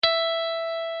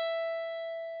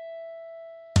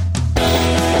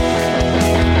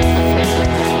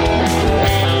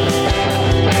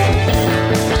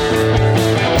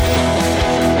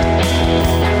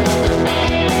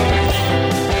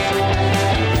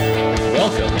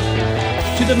welcome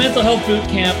to the Mental Health Boot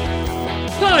Camp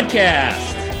podcast.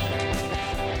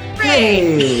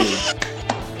 Hey!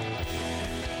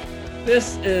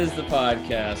 This is the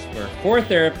podcast where 4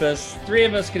 therapists, 3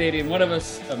 of us Canadian, 1 of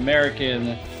us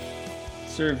American,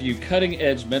 serve you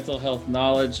cutting-edge mental health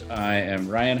knowledge. I am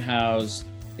Ryan Howes,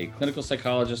 a clinical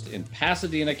psychologist in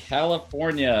Pasadena,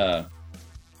 California.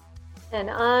 And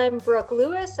I'm Brooke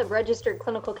Lewis, a registered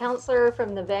clinical counselor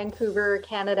from the Vancouver,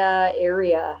 Canada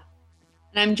area.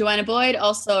 And I'm Joanna Boyd,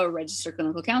 also a registered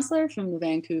clinical counselor from the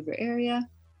Vancouver area.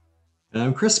 And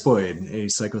I'm Chris Boyd, a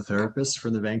psychotherapist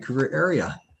from the Vancouver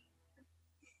area.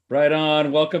 Right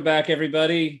on. Welcome back,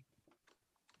 everybody.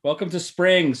 Welcome to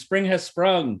spring. Spring has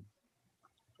sprung.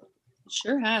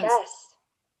 Sure has. Yes.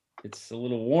 It's a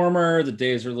little warmer. The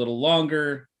days are a little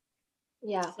longer.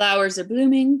 Yeah. Flowers are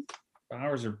blooming.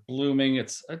 Flowers are blooming.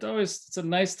 It's a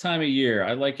nice time of year.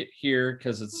 I like it here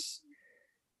because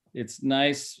it's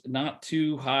nice, not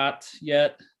too hot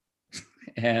yet,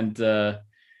 and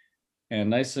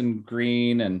nice and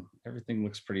green, and everything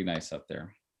looks pretty nice up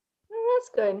there. Oh, that's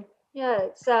good. Yeah,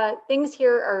 it's things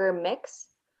here are a mix.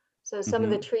 So some of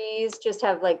the trees just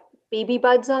have like baby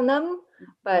buds on them,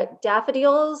 but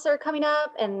daffodils are coming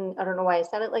up, and I don't know why I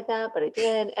said it like that, but I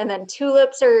did. And then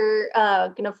tulips are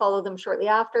going to follow them shortly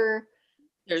after.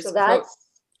 There's so that's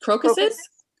crocuses?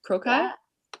 Croci? Yeah.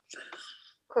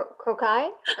 Croci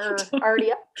are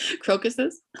already up.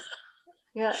 Crocuses?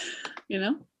 Yeah. You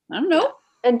know, I don't know.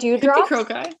 And dewdrops.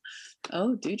 Croci.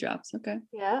 Oh, dewdrops. Okay.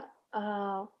 Yeah.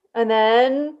 And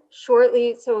then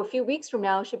shortly, so a few weeks from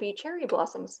now, should be cherry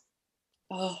blossoms.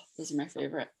 Oh, those are my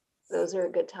favorite. Those are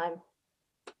a good time.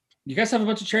 You guys have a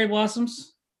bunch of cherry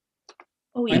blossoms?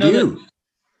 Oh,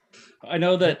 I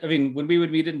know that, I mean, when we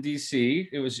would meet in DC,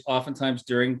 it was oftentimes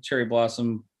during cherry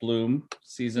blossom bloom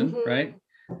season, right?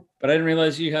 But I didn't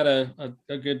realize you had a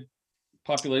good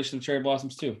population of cherry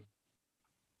blossoms too.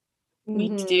 We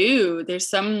do. There's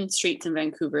some streets in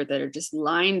Vancouver that are just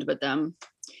lined with them.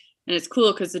 And it's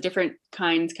cool because the different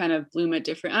kinds kind of bloom at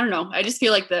different, I don't know. I just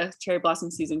feel like the cherry blossom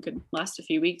season could last a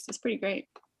few weeks. It's pretty great.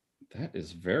 That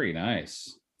is very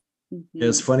nice. Yeah,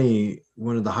 it's funny.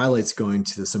 One of the highlights going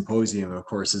to the symposium, of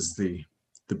course, is the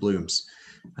blooms.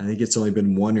 I think it's only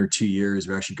been 1 or 2 years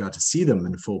we actually got to see them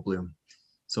in full bloom.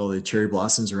 So the cherry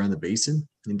blossoms around the basin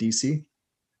in DC.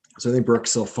 So I think Brooke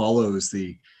still follows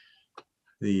the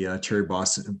cherry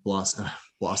blossom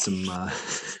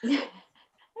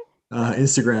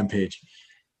Instagram page.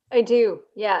 I do.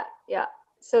 Yeah.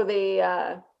 So they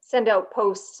send out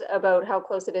posts about how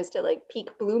close it is to like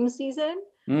peak bloom season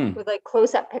with like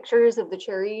close-up pictures of the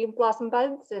cherry blossom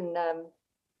buds. And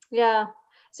yeah.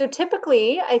 So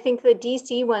typically, I think the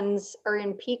DC ones are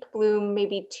in peak bloom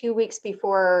maybe 2 weeks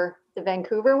before the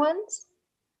Vancouver ones.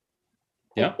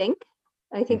 Yeah.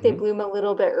 I think they bloom a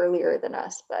little bit earlier than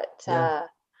us, but I'm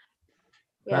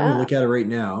gonna look at it right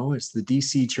now. It's the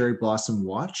DC Cherry Blossom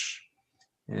Watch.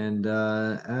 And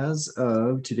as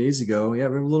of 2 days ago, we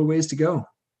have a little ways to go.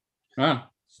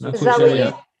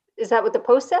 Is that what the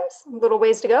post says? A little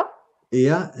ways to go?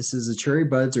 Yeah, it says the cherry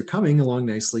buds are coming along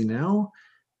nicely now.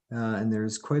 And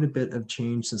there's quite a bit of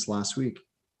change since last week.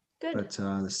 Good. But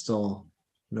there's still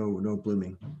no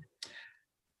blooming.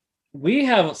 We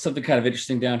have something kind of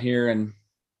interesting down here in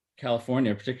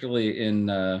California, particularly in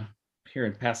here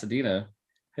in Pasadena.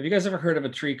 Have you guys ever heard of a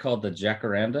tree called the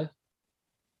jacaranda?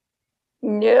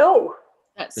 No.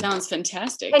 That sounds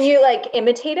fantastic. Can you like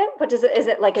imitate it? But is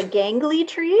it like a gangly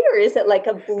tree or is it like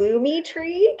a bloomy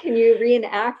tree? Can you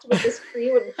reenact what this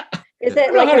tree would? Is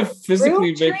it like a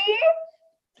physically tree?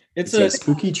 It's a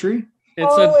spooky tree.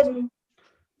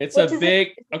 It's a big.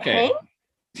 Okay.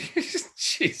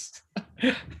 Jeez.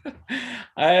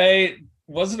 I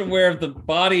wasn't aware of the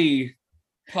body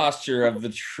posture of the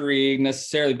tree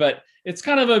necessarily, but it's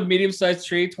kind of a medium-sized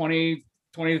tree, 20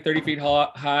 to 30 feet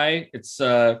high.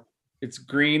 It's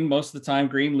green most of the time,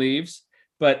 green leaves,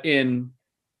 but in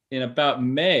about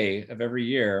May of every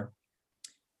year,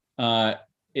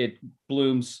 it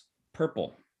blooms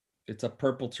purple. It's a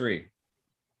purple tree.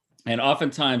 And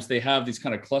oftentimes they have these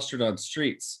kind of clustered on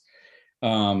streets.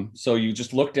 So you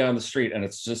just look down the street and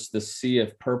it's just the sea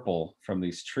of purple from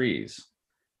these trees.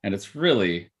 And it's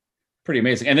really pretty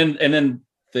amazing. And then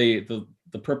the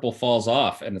purple falls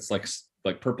off and it's like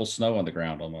purple snow on the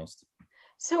ground almost.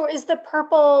 So is the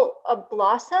purple a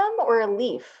blossom or a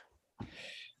leaf?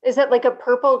 Is it like a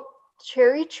purple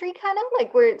cherry tree kind of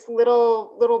like where it's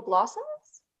little blossoms?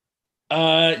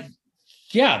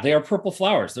 Yeah, they are purple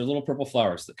flowers. They're little purple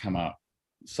flowers that come out.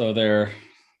 So they're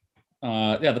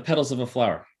the petals of a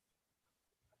flower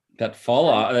that fall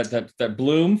off, that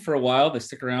bloom for a while. They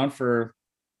stick around for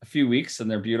a few weeks and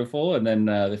they're beautiful, and then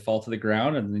they fall to the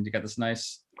ground, and then you got this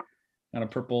nice kind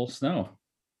of purple snow.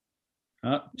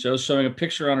 Joe's showing a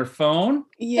picture on her phone.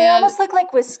 They Yeah, almost look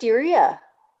like wisteria.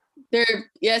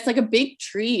 it's like a big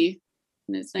tree.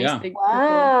 And it's nice Yeah. big purple.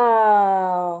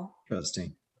 Wow.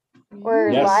 Interesting. Or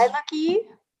Yes. lilac-y.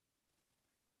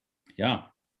 Yeah.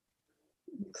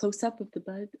 Close up of the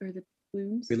bud or the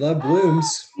blooms. We love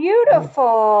blooms.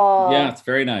 Beautiful. Yeah, it's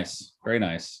very nice. Very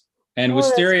nice. And Oh, that's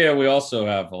wisteria, we also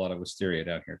have a lot of wisteria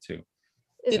down here too.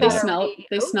 Is Do they that smell? already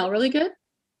They out? smell really good.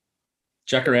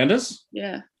 Jacarandas?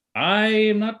 Yeah. I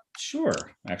am not sure,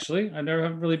 actually. I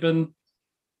haven't really been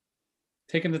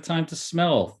taking the time to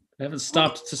smell. I haven't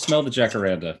stopped to smell the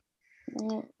jacaranda.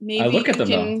 Well, maybe look at you them,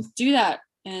 though. can do that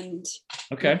and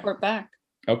Okay. report back.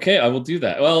 Okay, I will do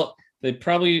that. Well, I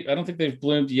don't think they've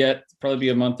bloomed yet. Probably be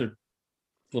a month or a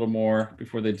little more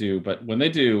before they do. But when they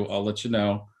do, I'll let you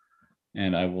know.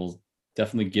 And I will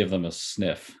definitely give them a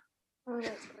sniff. Oh,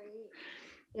 that's great.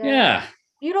 Yeah.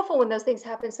 Beautiful when those things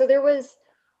happen. So there was,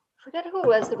 I forget who it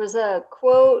was, there was a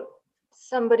quote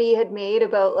somebody had made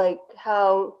about like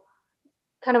how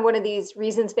kind of one of these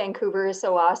reasons Vancouver is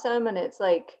so awesome. And it's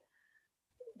like,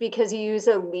 because you use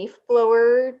a leaf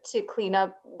blower to clean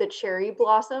up the cherry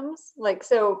blossoms. Like,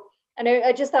 so, and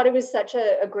I just thought it was such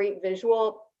a great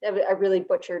visual. I really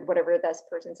butchered whatever this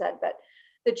person said, but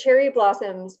the cherry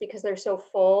blossoms, because they're so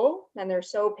full and they're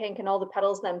so pink and all the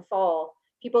petals then fall,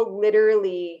 people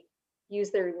literally use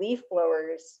their leaf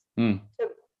blowers to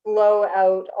blow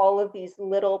out all of these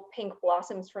little pink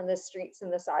blossoms from the streets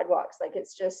and the sidewalks. Like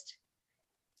it's just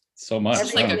So much.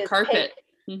 It's like everything a is carpet.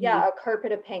 pink. Mhm. Yeah, a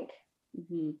carpet of pink.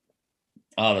 Mhm.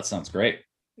 Oh, that sounds great.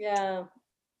 Yeah,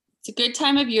 It's a good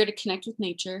time of year to connect with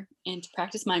nature and to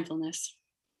practice mindfulness.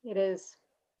 it is.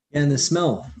 And the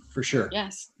smell, for sure.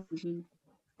 Yes. Mhm.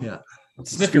 Yeah.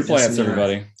 Sniff your plants, Sweetness in the air.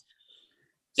 everybody.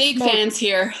 Big fans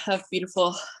here of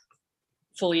beautiful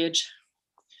foliage,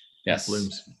 Yes.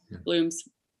 Blooms. blooms.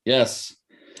 Yes.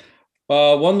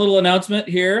 One little announcement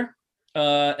here,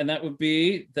 and that would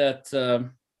be that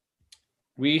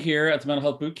we here at the Mental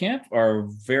Health Boot Camp are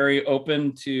very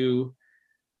open to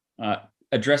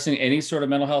addressing any sort of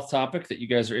mental health topic that you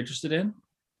guys are interested in.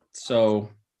 So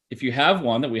if you have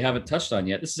one that we haven't touched on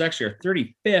yet, this is actually our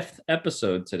 35th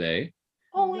episode today.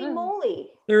 Holy Wow. moly.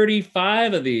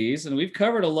 35 of these, and we've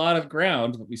covered a lot of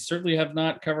ground, but we certainly have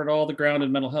not covered all the ground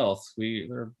in mental health.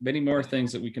 There are many more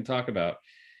things that we can talk about.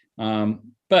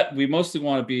 But we mostly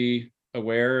want to be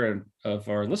aware of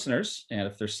our listeners. And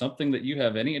if there's something that you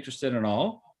have any interest in at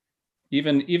all,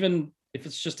 even if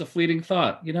it's just a fleeting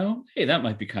thought, hey, that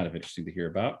might be kind of interesting to hear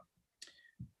about,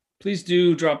 please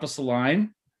do drop us a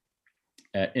line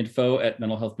at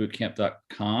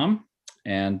info@mentalhealthbootcamp.com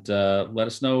and let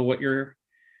us know what your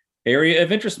area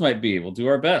of interest might be. We'll do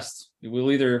our best.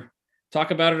 We'll either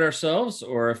talk about it ourselves,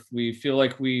 or if we feel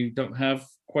like we don't have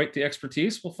quite the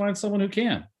expertise, we'll find someone who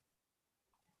can.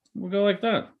 We'll go like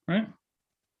that, right?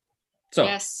 So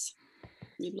Yes.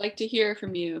 We'd like to hear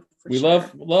from you. For we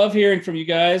sure. love hearing from you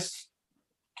guys.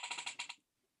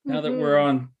 Now that we're Mhm.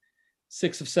 on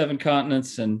 6 of 7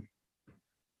 continents and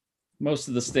most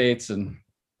of the states and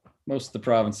most of the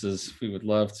provinces, we would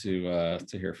love to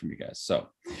hear from you guys. So,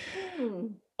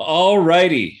 all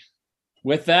righty.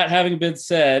 With that having been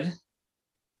said,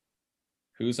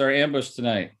 who's our ambush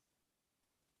tonight?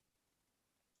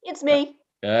 It's me.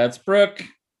 That's Brooke.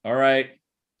 All right.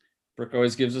 Brooke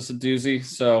always gives us a doozy.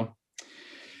 So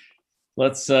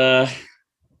let's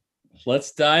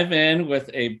dive in with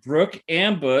a Brooke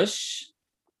ambush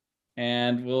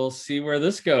and we'll see where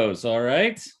this goes. All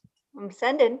right. I'm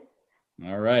sending.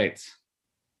 All right.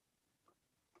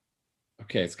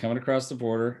 Okay, it's coming across the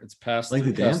border. It's past Like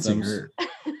the dancing. customs.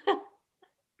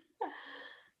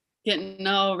 Getting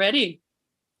all ready.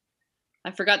 I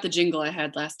forgot the jingle I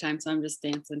had last time, so I'm just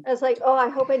dancing. I was like, oh, I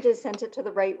hope I just sent it to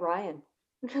the right Ryan.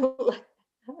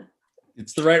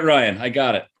 It's the right Ryan. I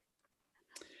got it.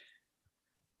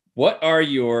 What are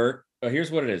your? Oh, here's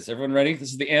what it is. Everyone ready?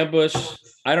 This is the ambush.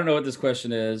 I don't know what this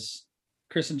question is.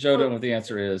 Chris and Joe don't know what the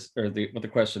answer is, or what the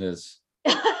question is.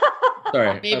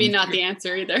 Sorry. Maybe not the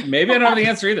answer either. Maybe I don't know the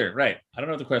answer either. Right. I don't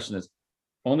know what the question is.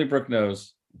 Only Brooke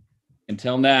knows.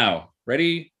 Until now.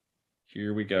 Ready?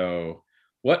 Here we go.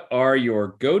 What are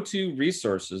your go-to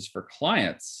resources for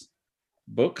clients?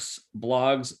 Books,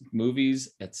 blogs,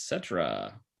 movies,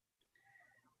 etc.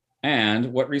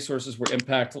 And what resources were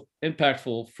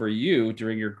impactful for you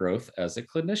during your growth as a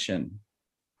clinician?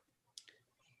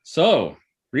 So,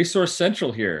 Resource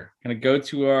Central here. Going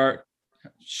to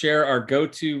share our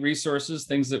go-to resources,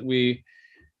 things that we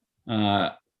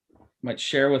might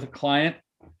share with a client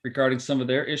regarding some of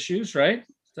their issues, right?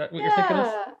 Is that what you're thinking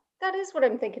of? That is what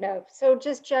I'm thinking of. So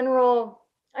just general,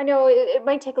 I know it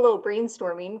might take a little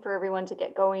brainstorming for everyone to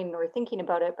get going or thinking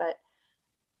about it, but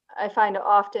I find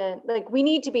often like we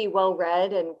need to be well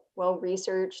read and well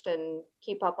researched and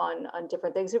keep up on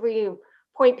different things. If we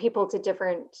point people to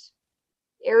different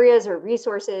areas or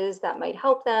resources that might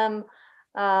help them.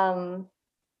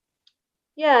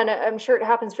 Yeah, and I'm sure it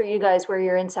happens for you guys where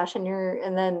you're in session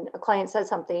and then a client says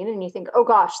something and you think, oh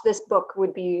gosh, this book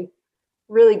would be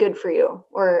really good for you,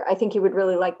 or I think you would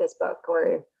really like this book,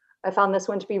 or I found this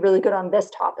one to be really good on this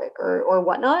topic, or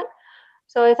whatnot.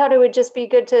 So I thought it would just be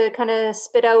good to kind of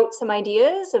spit out some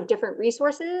ideas of different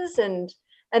resources. And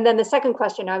then the second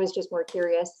question, I was just more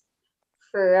curious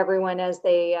for everyone as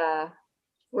they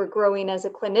were growing as a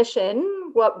clinician,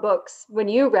 what books, when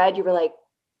you read, you were like,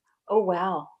 oh,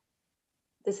 wow,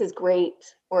 this is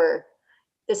great, or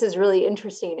this is really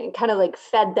interesting, and kind of like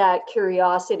fed that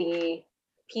curiosity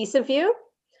piece of you.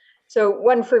 So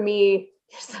one for me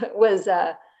was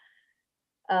a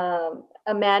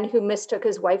man who mistook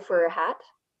his wife for a hat.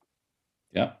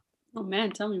 Yeah. Oh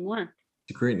man, tell me more.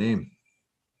 It's a great name.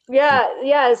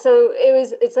 Yeah. So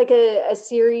it's like a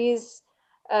series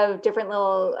of different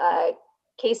little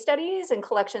case studies and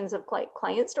collections of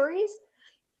client stories.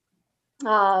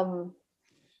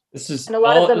 This is, and a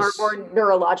lot of them are more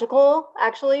neurological,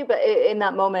 actually, but in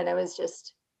that moment, I was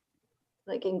just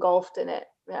like engulfed in it.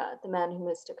 Yeah, the man who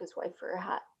mistook his wife for a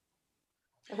hat.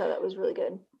 I thought that was really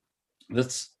good.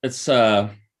 It's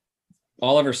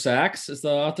Oliver Sacks is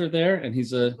the author there, and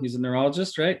he's a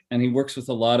neurologist, right? And he works with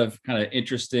a lot of kind of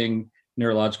interesting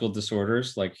neurological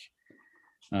disorders, like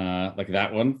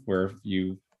that one where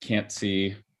you can't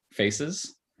see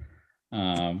faces,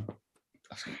 a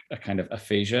kind of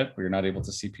aphasia where you're not able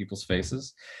to see people's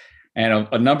faces, and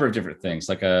a number of different things,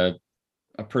 like a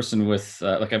person with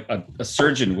like a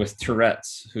surgeon with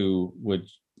Tourette's who would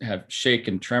have shake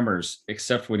and tremors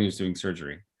except when he was doing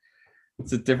surgery.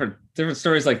 It's a different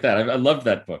stories like that. I loved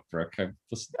that book, Brooke.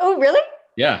 Oh, really?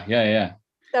 Yeah.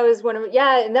 That was one of,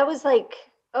 and that was like,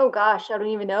 oh gosh, I don't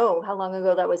even know how long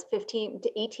ago that was, 15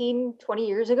 to 18, 20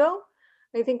 years ago,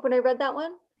 I think, when I read that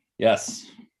one. Yes.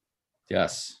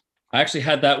 I actually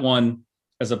had that one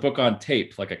as a book on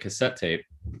tape, like a cassette tape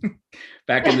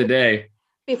back in the day.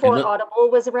 Before Audible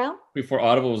was around? Before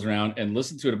Audible was around, and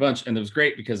listened to it a bunch. And it was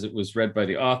great because it was read by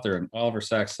the author, and Oliver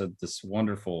Sacks had this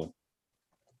wonderful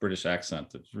British accent.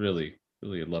 It's really,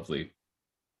 really a lovely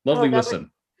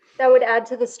listen. That would add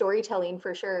to the storytelling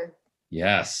for sure.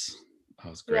 Yes.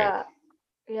 That was great.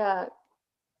 Yeah.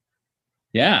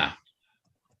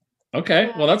 Okay.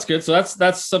 Yeah. Well, that's good. So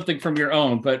that's something from your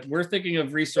own, but we're thinking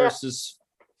of resources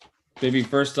maybe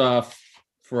first off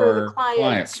for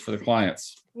the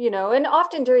clients. And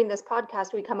often during this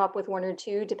podcast, we come up with one or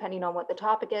two, depending on what the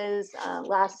topic is.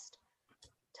 Last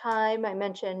time I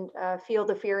mentioned Feel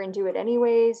the Fear and Do It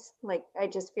Anyways. Like, I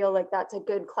just feel like that's a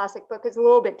good classic book. It's a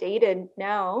little bit dated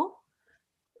now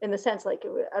in the sense, like,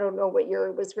 I don't know what year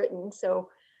it was written. So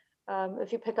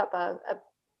if you pick up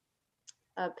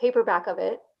a paperback of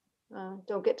it,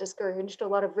 don't get discouraged. A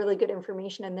lot of really good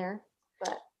information in there,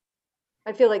 but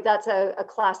I feel like that's a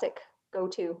classic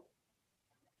go-to.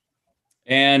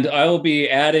 And I will be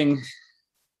adding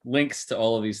links to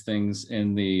all of these things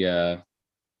in the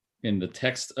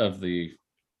text of the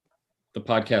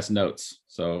podcast notes.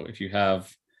 So if you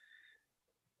have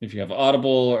Audible,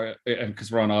 or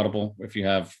because we're on Audible, if you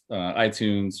have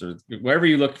iTunes or wherever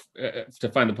you look to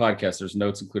find the podcast, there's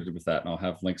notes included with that, and I'll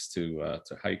have links to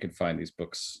how you can find these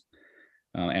books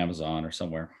on Amazon or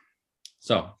somewhere.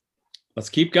 So let's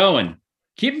keep going.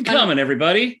 Keep them coming,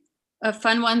 everybody. A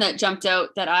fun one that jumped out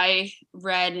that I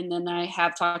read and then I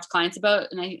have talked to clients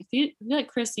about, and I feel like,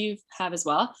 Chris, you have as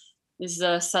well, is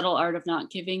The Subtle Art of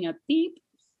Not Giving a Beep.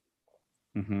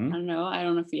 Mm-hmm. I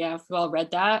don't know if you all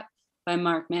read that, by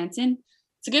Mark Manson.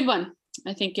 It's a good one.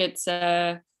 I think it's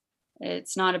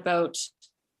not about,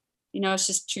 it's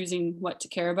just choosing what to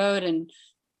care about, and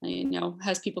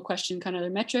has people question kind of their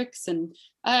metrics. And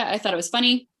I thought it was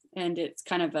funny, and it's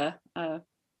kind of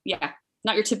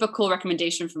not your typical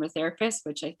recommendation from a therapist,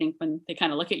 which I think when they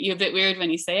kind of look at you a bit weird when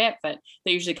you say it, but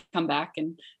they usually come back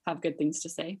and have good things to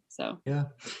say. So yeah,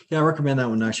 I recommend that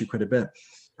one actually quite a bit,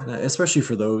 especially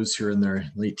for those who are in their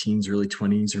late teens, early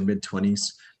 20s or mid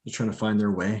 20s. They're trying to find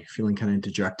their way, feeling kind of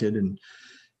dejected and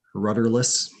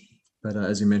rudderless. But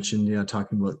as you mentioned,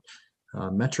 talking about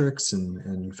metrics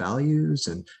and values,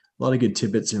 and a lot of good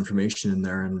tidbits of information in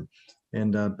there,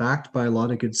 and backed by a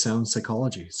lot of good sound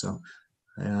psychology. So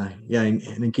an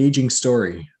engaging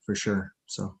story for sure.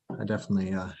 So I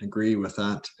definitely agree with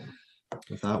that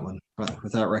one,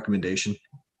 with that recommendation.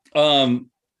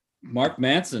 Mark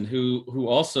Manson, who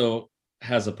also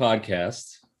has a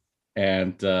podcast,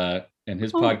 and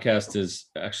his podcast is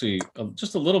actually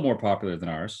just a little more popular than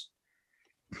ours.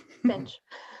 Finch.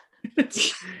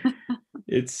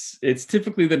 It's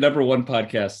typically the number one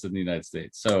podcast in the United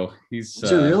States. So he's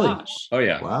Is it really? Gosh. Oh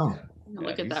yeah. Wow.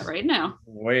 Look Yeah, at that he's right now.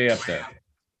 way up there.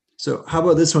 So how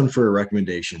about this one for a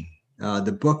recommendation?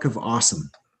 The Book of Awesome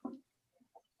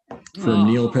from Oh,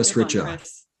 Neil Good one, Pasricha.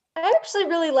 Chris. I actually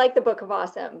really like the Book of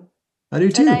Awesome. I do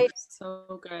And too.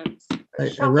 So good. I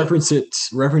shocking. reference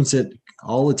it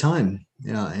all the time.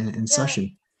 Yeah, in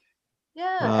session.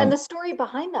 Yeah, Um, and the story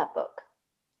behind that book.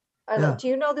 Yeah. Do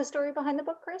you know the story behind the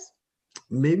book, Chris?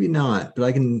 Maybe not, but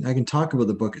I can talk about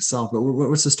the book itself. But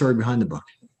what's the story behind the book?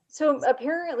 So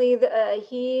apparently,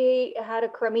 he had a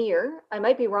crummy year. I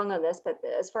might be wrong on this, but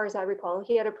as far as I recall,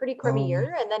 he had a pretty crummy Oh.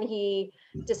 year, and then he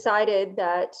decided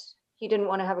that he didn't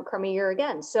want to have a crummy year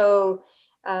again. So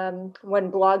when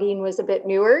blogging was a bit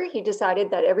newer, he decided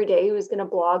that every day he was going to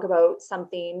blog about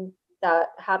something that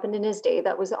happened in his day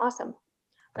that was awesome.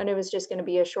 And it was just going to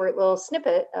be a short little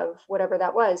snippet of whatever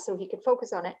that was so he could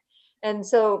focus on it. And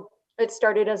so it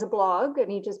started as a blog,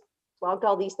 and he just blogged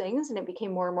all these things, and it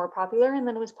became more and more popular, and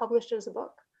then it was published as a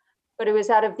book. But it was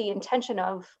out of the intention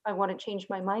of, I want to change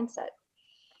my mindset.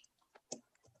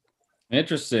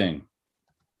 Interesting.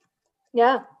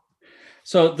 Yeah.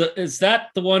 So is that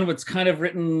the one that's kind of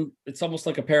written? It's almost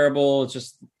like a parable. It's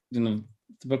just the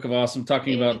Book of Awesome,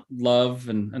 talking about love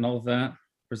and all of that.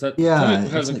 Or is that? Yeah,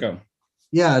 How does it's it go?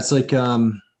 Yeah, it's like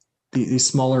these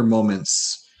smaller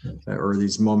moments, or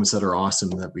these moments that are awesome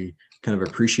that we kind of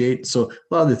appreciate. So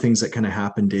a lot of the things that kind of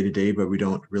happen day to day, but we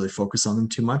don't really focus on them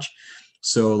too much.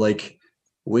 So like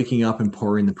waking up and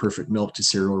pouring the perfect milk to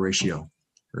cereal ratio,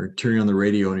 or turning on the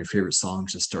radio and your favorite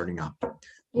songs just starting up.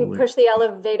 You push the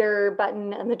elevator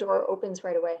button and the door opens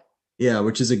right away. Yeah,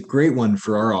 which is a great one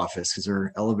for our office because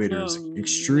our elevator is Oh,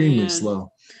 extremely man.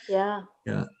 slow. Yeah.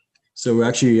 Yeah. So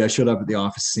actually, I showed up at the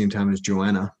office the same time as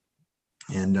Joanna,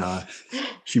 and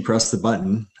she pressed the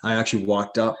button. I actually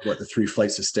walked up the 3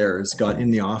 flights of stairs, got in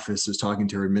the office, was talking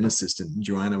to her admin assistant, and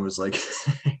Joanna was like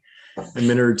a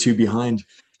minute or two behind.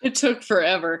 It took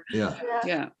forever. Yeah.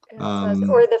 Yeah.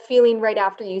 Or the feeling right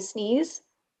after you sneeze.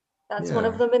 That's one Yeah.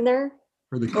 of them in there.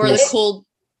 Or the Or the cool-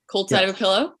 cold side of a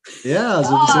pillow. Yeah. I was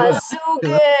about to say that. So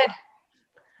good.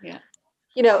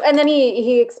 Yeah. And then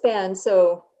he expands.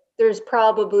 So there's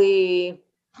probably,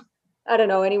 I don't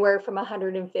know, anywhere from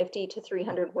 150 to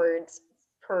 300 words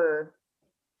per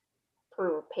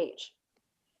page.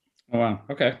 Oh wow.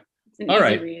 Okay. It's an All easy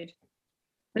right. read.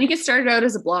 I think it started out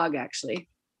as a blog, actually.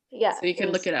 Yeah. So you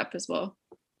can look it up as well.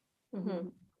 Mm-hmm.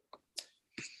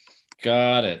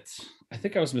 Got it. I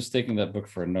think I was mistaking that book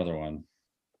for another one.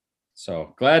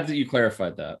 So glad that you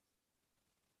clarified that.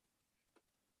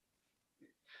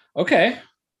 Okay.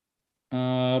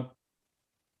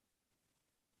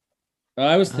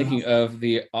 I was thinking of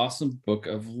the Awesome Book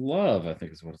of Love, I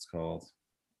think is what it's called,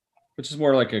 which is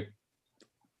more like a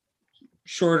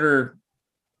shorter,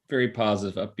 very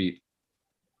positive, upbeat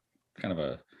kind of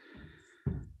a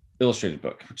illustrated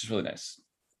book, which is really nice.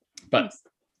 But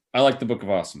I like the Book of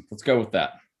Awesome. Let's go with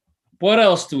that. What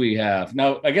else do we have?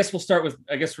 Now, I guess we're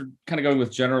kind of going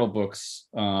with general books.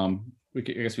 I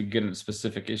guess we can get into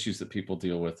specific issues that people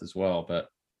deal with as well, but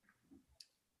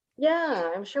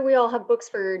Yeah, I'm sure we all have books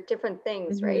for different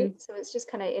things, Mhm. right? So it's just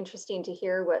kind of interesting to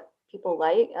hear what people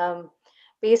like.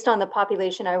 Based on the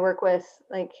population I work with,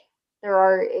 like there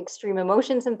are extreme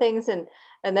emotions and things, and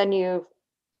then you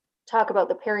talk about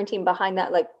the parenting behind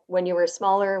that, like when you were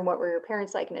smaller and what were your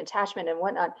parents like and attachment and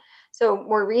whatnot. So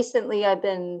more recently, I've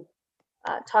been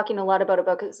talking a lot about a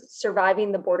book,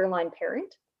 Surviving the Borderline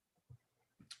Parent.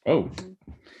 oh,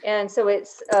 And so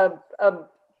it's a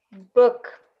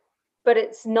book, but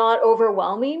it's not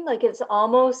overwhelming. Like it's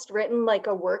almost written like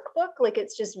a workbook. Like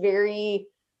it's just very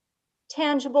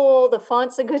tangible. The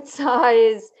font's a good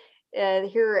size.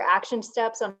 Here are action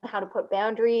steps on how to put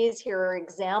boundaries. Here are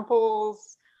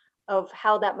examples of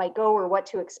how that might go or what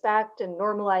to expect, and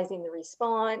normalizing the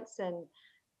response. And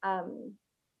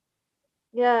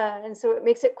yeah, and so it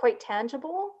makes it quite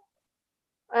tangible.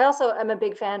 I also am a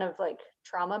big fan of like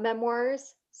trauma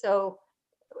memoirs. So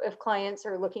if clients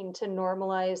are looking to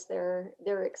normalize their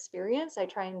experience, I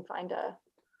try and find a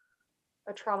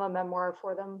trauma memoir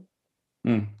for them.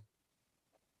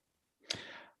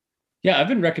 Yeah, I've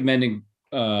been recommending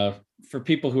for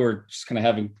people who are just kind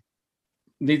of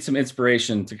need some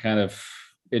inspiration to kind of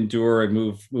endure and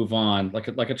move on, like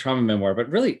a trauma memoir. But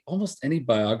really, almost any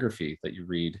biography that you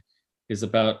read is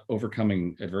about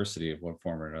overcoming adversity of one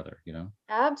form or another.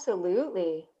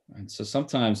 Absolutely. And so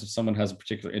sometimes if someone has a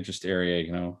particular interest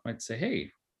area, might say,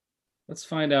 hey, let's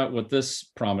find out what this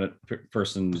prominent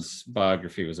person's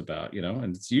biography was about,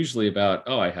 and it's usually about,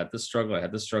 oh, I had this struggle,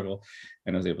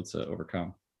 and I was able to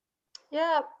overcome.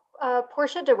 Yeah,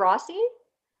 Portia de Rossi,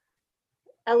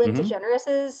 Ellen Mhm.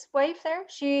 DeGeneres's wife there.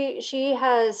 She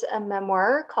has a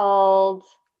memoir called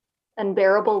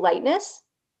Unbearable Lightness.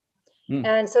 Mm.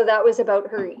 And so that was about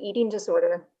her eating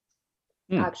disorder,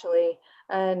 Mm. actually,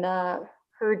 and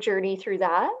her journey through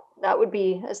that. That would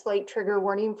be a slight trigger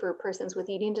warning for persons with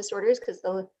eating disorders, because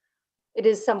it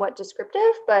is somewhat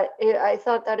descriptive, but I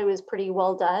thought that it was pretty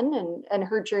well done, and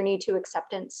her journey to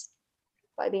acceptance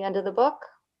by the end of the book.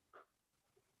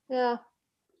 Yeah.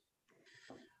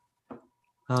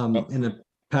 In a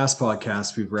past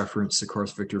podcast, we've referenced, of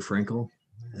course, Viktor Frankl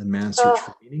and Man's Search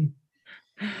for Meaning.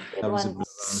 Good That was one.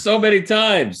 So many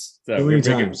times. So many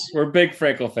times. We're big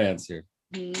Frankl fans here.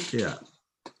 Yeah.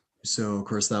 So, of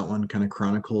course, that one kind of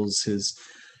chronicles his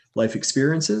life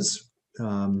experiences,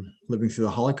 living through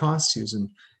the Holocaust. He was in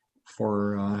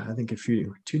for, I think,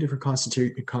 two different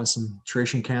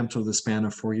concentration camps over the span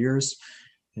of 4 years,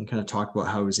 and kind of talk about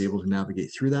how he was able to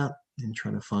navigate through that and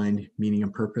trying to find meaning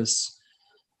and purpose.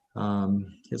 He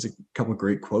has a couple of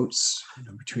great quotes.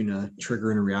 Between a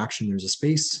trigger and a reaction, there's a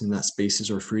space, and that space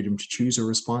is our freedom to choose our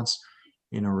response.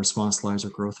 In our response lies our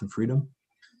growth and freedom.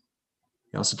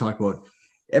 He also talked about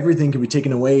everything can be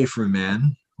taken away from a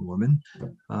man, a woman,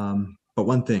 but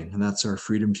one thing, and that's our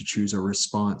freedom to choose our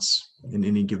response in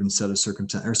any given set of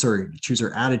circumstances, or sorry, choose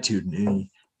our attitude in any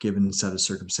given set of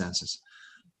circumstances.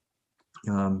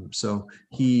 So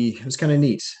it was kind of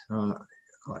neat.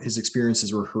 His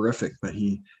experiences were horrific, but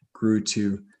he grew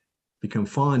to become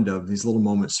fond of these little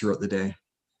moments throughout the day.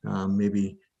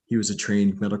 Maybe he was a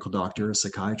trained medical doctor, a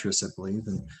psychiatrist, I believe,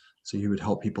 and so he would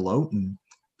help people out,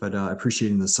 but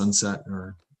appreciating the sunset,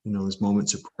 or those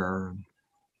moments of prayer,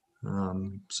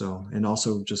 and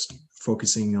also just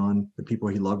focusing on the people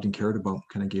he loved and cared about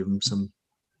kind of gave him some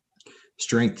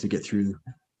strength to get through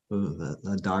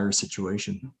the dire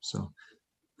situation. So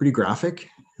pretty graphic,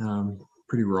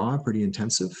 pretty raw, pretty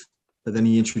intensive. But then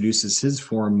he introduces his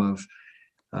form of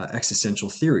existential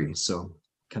theory. So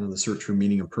kind of the search for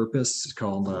meaning and purpose is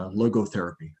called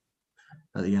logotherapy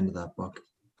at the end of that book.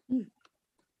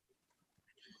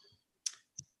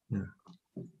 Yeah.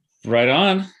 Right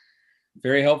on.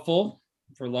 Very helpful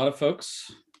for a lot of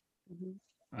folks.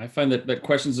 I find that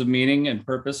questions of meaning and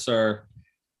purpose are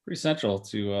pretty central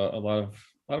to a lot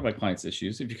of my clients'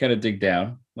 issues. If you kind of dig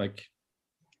down, like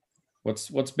what's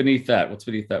beneath that? What's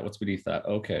beneath that? What's beneath that?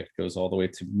 Okay, it goes all the way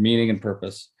to meaning and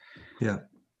purpose. Yeah.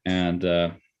 And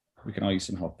we can all use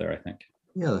some help there, I think.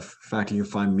 Yeah, the fact that you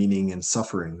find meaning in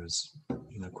suffering is,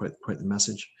 quite the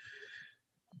message.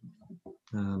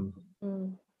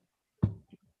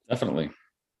 Definitely.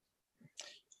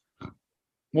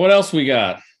 What else we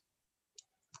got?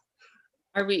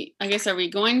 Are we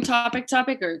going topic,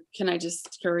 or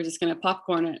are we just gonna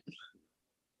popcorn it?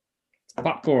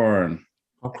 Popcorn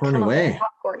away.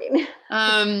 Popcorning.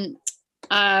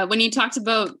 When you talked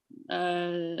about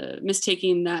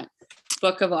mistaking that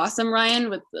book of awesome, Ryan,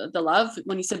 with the love,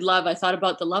 when you said love, I thought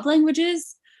about the love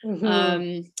languages.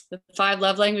 The 5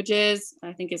 love languages.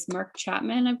 I think it's Mark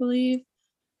Chapman, I believe.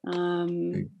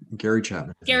 Gary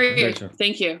Chapman. Gary,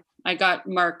 thank you. I got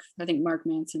Mark. I think Mark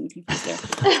Manson confused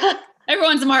there.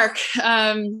 Everyone's a Mark.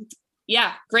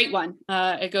 Yeah, great one.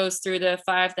 It goes through the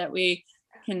 5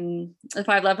 the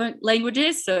 5 love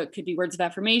languages. So it could be words of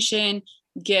affirmation,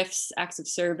 gifts, acts of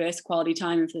service, quality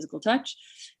time, and physical touch.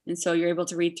 And so you're able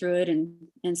to read through it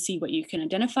and see what you can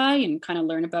identify and kind of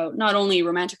learn about not only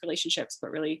romantic relationships,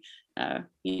 but really,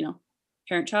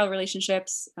 parent-child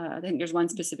relationships. I think there's one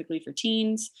specifically for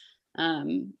teens.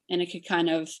 And it could kind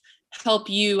of help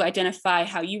you identify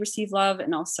how you receive love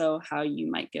and also how you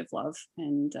might give love,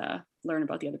 and learn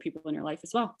about the other people in your life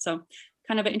as well. So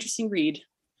kind of an interesting read.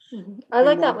 I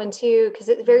like that one too, because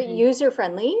it's very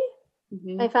user-friendly.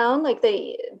 I found like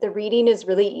the reading is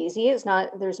really easy. There's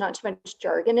not too much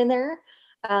jargon in there.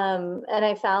 And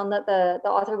I found that the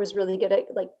author was really good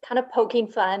at like kind of poking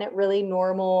fun at really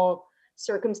normal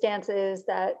circumstances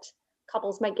that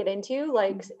couples might get into.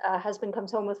 Like a husband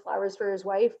comes home with flowers for his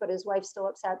wife, but his wife's still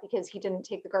upset because he didn't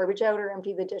take the garbage out or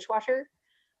empty the dishwasher.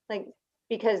 Like,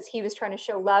 because he was trying to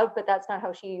show love, but that's not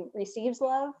how she receives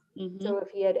love. So if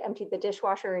he had emptied the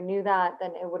dishwasher and knew that,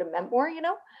 then it would have meant more,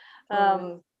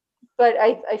 But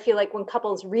I feel like when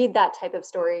couples read that type of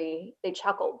story, they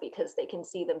chuckle because they can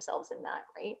see themselves in that,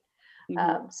 right?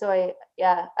 So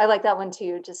I like that one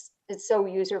too. Just it's so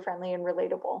user friendly and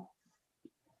relatable.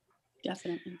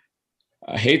 Definitely.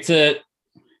 I hate to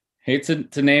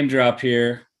name drop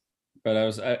here, but I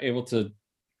was able to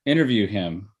interview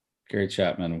him Gary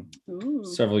Chapman, Ooh.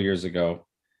 several years ago.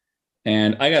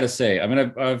 And I got to say, I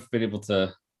mean, I've been able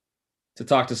to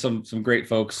talk to some great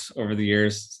folks over the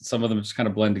years. Some of them just kind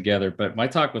of blend together, but my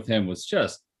talk with him was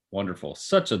just wonderful.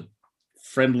 Such a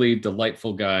friendly,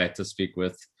 delightful guy to speak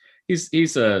with. I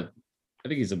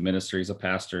think he's a minister, he's a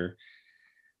pastor.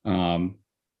 And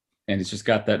he's just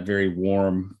got that very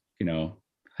warm,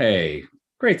 hey,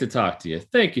 great to talk to you.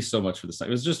 Thank you so much for this. It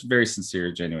was just a very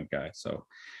sincere, genuine guy. So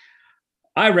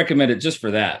I recommend it just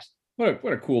for that.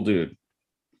 What a cool dude.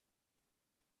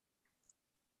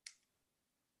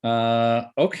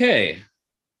 Okay.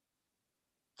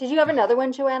 Did you have another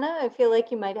one, Joanna? I feel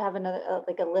like you might have another,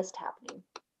 like a list happening.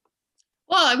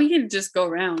 Well, we can just go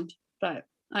around, but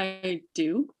I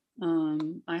do.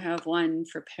 I have one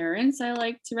for parents I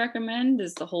like to recommend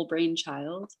is The Whole Brain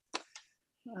Child.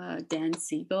 Dan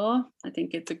Siegel. I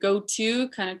think it's a go-to,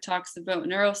 kind of talks about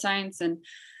neuroscience and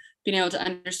being able to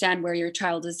understand where your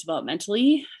child is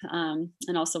developmentally, and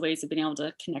also ways of being able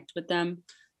to connect with them.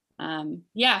 I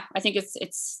think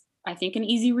it's an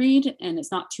easy read, and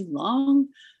it's not too long.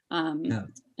 And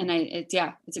it's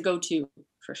a go-to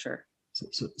for sure.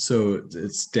 So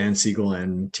it's Dan Siegel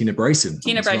and Tina Bryson.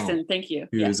 Tina Bryson, well, thank you.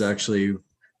 Who is actually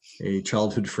a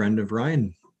childhood friend of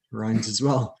Ryan's as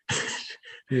well.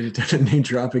 Need to name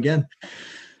drop again.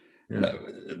 Yeah.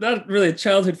 Not really a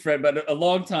childhood friend, but a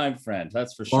longtime friend.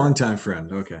 That's for sure. Longtime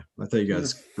friend. Okay, I thought you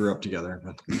guys grew up together.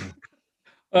 But,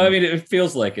 well, I mean, it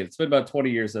feels like it. It's been about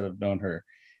 20 years that I've known her,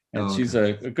 and she's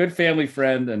a good family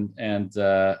friend and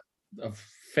a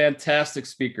fantastic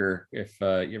speaker. If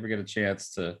you ever get a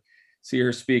chance to see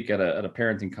her speak at a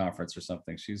parenting conference or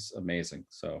something, she's amazing.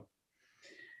 So,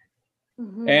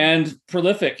 and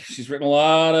prolific. She's written a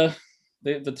lot of.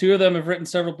 The two of them have written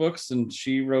several books, and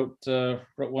she wrote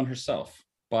one herself.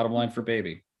 Bottom Line for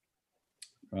Baby.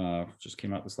 Just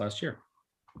came out this last year.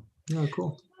 Oh,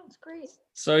 cool. That's great.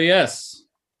 So yes,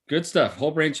 good stuff. Whole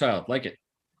Brain Child, like it.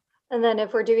 And then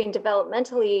if we're doing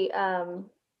developmentally,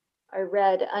 I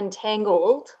read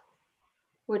Untangled,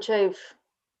 which I've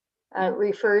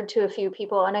referred to a few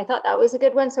people, and I thought that was a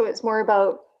good one. So it's more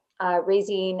about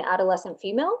raising adolescent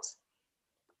females.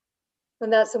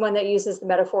 And that's the one that uses the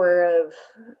metaphor of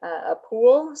a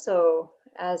pool. So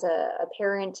as a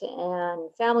parent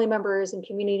and family members and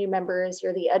community members,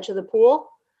 you're the edge of the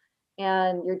pool,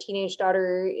 and your teenage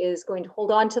daughter is going to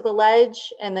hold on to the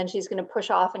ledge, and then she's going to push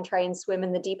off and try and swim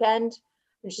in the deep end,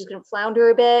 and she's going to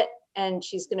flounder a bit, and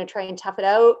she's going to try and tough it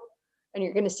out, and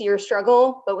you're going to see her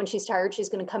struggle. But when she's tired, she's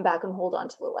going to come back and hold on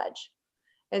to the ledge.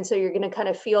 And so you're going to kind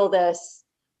of feel this,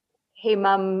 hey,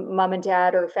 mom and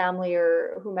dad or family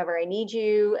or whomever, I need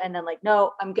you. And then like,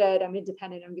 no, I'm good. I'm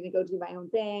independent. I'm going to go do my own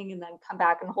thing, and then come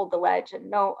back and hold the ledge. And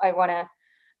no, I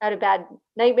had a bad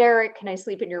nightmare. Can I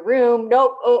sleep in your room?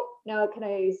 Nope. Oh, no. Can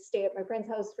I stay at my friend's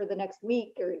house for the next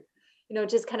week? Or,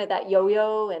 just kind of that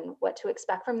yo-yo and what to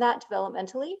expect from that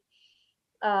developmentally.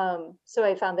 So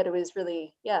I found that it was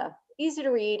really, easy to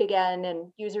read again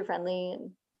and user-friendly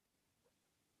and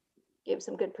gave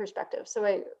some good perspective. So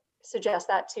I suggest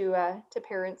that to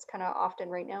parents kind of often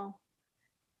right now.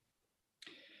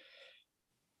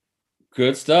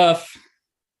 Good stuff.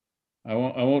 I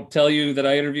won't tell you that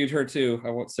I interviewed her too. I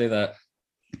won't say that.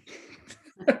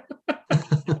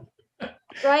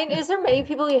 Ryan, is there many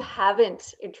people you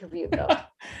haven't interviewed though?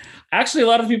 Actually, a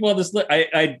lot of people on this list.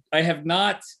 I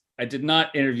did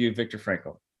not interview Viktor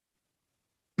Frankl.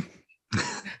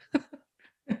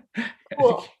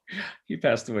 Cool. He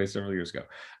passed away several years ago.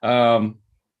 No,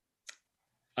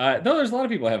 there's a lot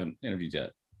of people I haven't interviewed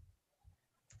yet.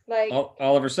 Like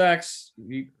Oliver Sacks,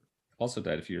 he also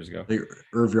died a few years ago. Like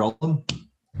Irv Yalom?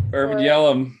 Irvin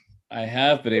Yalom, I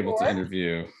have been able to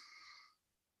interview.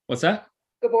 What's that?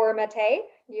 Gabor Mate.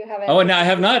 You haven't? Oh, no, I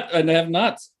have not. I have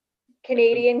not.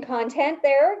 Canadian content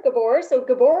there, Gabor. So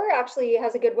Gabor actually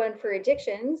has a good one for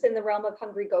addictions in the realm of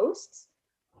Hungry Ghosts.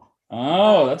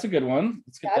 Oh, that's a good one.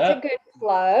 That's a good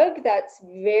plug.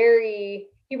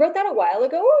 He wrote that a while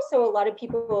ago, so a lot of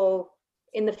people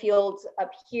in the field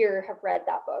up here have read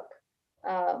that book.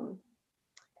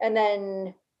 And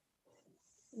then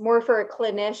more for a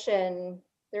clinician,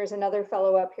 there's another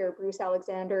fellow up here, Bruce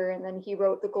Alexander, and then he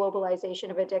wrote The Globalization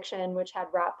of Addiction, which had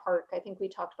Rat Park. I think we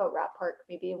talked about Rat Park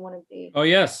maybe in one of the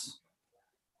yes.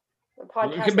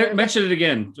 podcasts. Mention it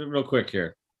again real quick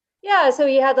here. Yeah, so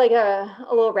he had like a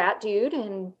little rat dude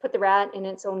and put the rat in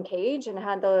its own cage and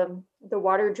had the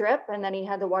water drip, and then he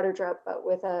had the water drip but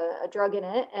with a drug in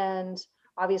it, and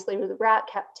obviously the rat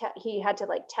he had to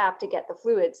like tap to get the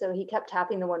fluid, so he kept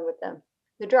tapping the one with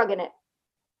the drug in it,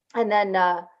 and then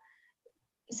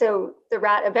so the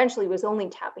rat eventually was only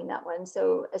tapping that one,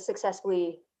 so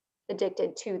successfully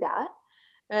addicted to that.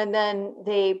 And then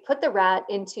they put the rat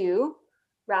into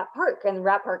Rat Park, and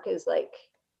Rat Park is like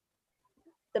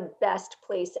the best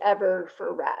place ever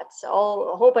for rats. A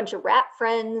whole bunch of rat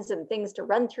friends and things to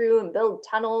run through and build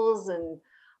tunnels and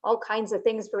all kinds of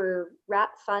things for rat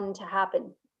fun to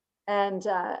happen. And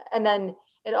then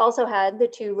it also had the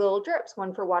 2 little drips,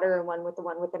 one for water and one with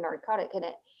the narcotic in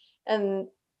it. And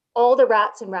all the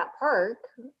rats in Rat Park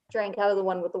drank out of the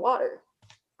one with the water.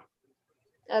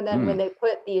 And then when they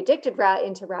put the addicted rat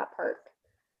into Rat Park,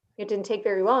 it didn't take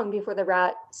very long before the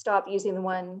rat stopped using the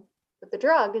one with the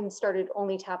drug and started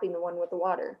only tapping the one with the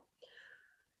water.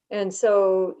 And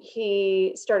so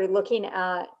he started looking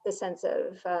at the sense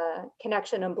of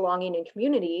connection and belonging and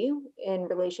community in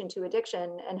relation to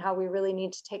addiction, and how we really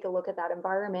need to take a look at that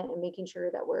environment and making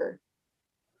sure that we're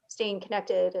staying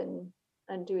connected and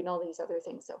doing all these other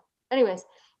things. So anyways,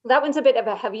 that one's a bit of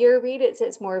a heavier read.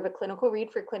 It's more of a clinical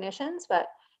read for clinicians, but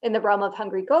in the realm of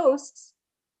Hungry Ghosts,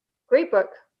 great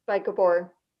book by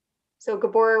Gabor. So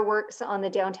Gabor works on the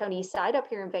downtown east side up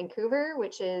here in Vancouver,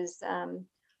 which is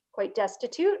quite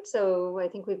destitute. So I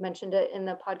think we've mentioned it in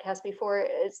the podcast before.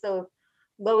 It's the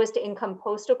lowest income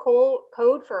postal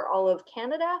code for all of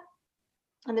Canada.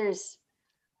 And there's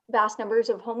vast numbers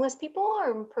of homeless people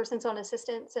or persons on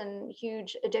assistance and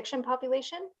huge addiction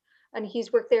population. And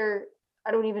he's worked there,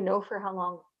 I don't even know for how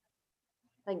long,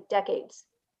 like decades.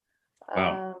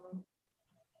 Wow.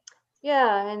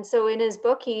 Yeah, and so in his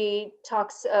book, he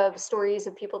talks of stories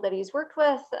of people that he's worked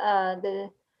with,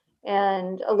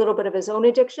 and a little bit of his own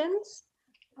addictions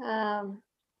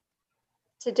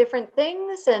to different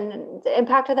things and the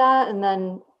impact of that, and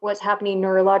then what's happening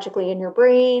neurologically in your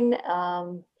brain,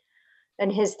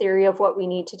 and his theory of what we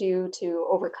need to do to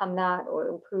overcome that or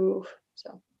improve.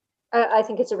 So I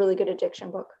think it's a really good addiction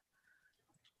book.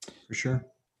 For sure.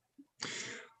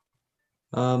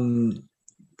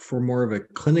 For more of a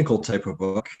clinical type of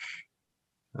book,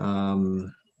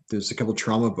 there's a couple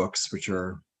trauma books which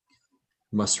are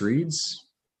must reads.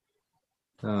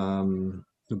 The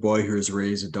Boy Who Has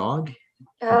Raised a Dog.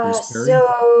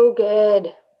 So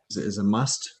good. Is a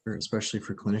must, especially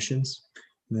for clinicians.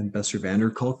 And then Besser van der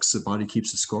Kolk's The Body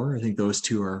Keeps the Score. I think those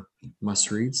two are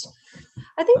must reads.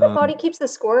 I think The Body Keeps the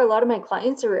Score, a lot of my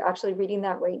clients are actually reading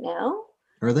that right now.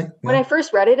 Are they? Yeah. When I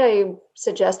first read it, I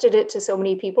suggested it to so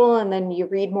many people, and then you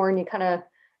read more and you kind of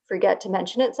forget to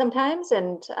mention it sometimes.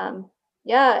 And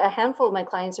a handful of my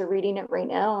clients are reading it right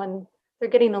now, and they're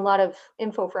getting a lot of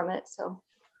info from it. So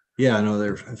yeah, I know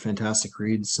they're fantastic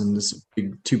reads, and this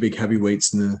two big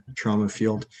heavyweights in the trauma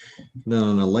field. Then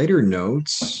on a lighter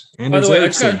note, by the way, I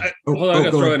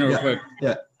gotta throw in real quick.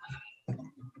 Yeah.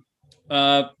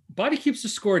 Body Keeps the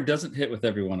Score doesn't hit with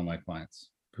every one of my clients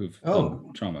who've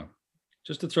done trauma.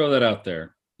 Just to throw that out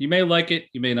there. You may like it,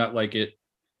 you may not like it.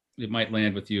 It might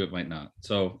land with you, it might not.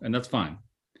 So, and that's fine.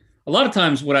 A lot of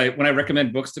times when I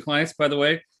recommend books to clients, by the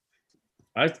way,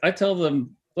 I tell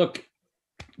them, look,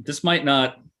 you might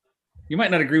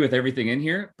not agree with everything in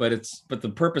here, but the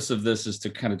purpose of this is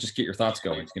to kind of just get your thoughts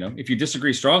going. You know, if you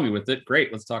disagree strongly with it,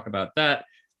 great, let's talk about that.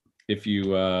 If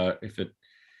you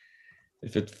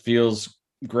if it feels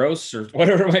gross or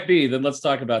whatever it might be, then let's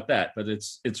talk about that. But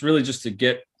it's really just to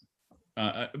get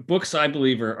books, I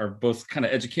believe, are both kind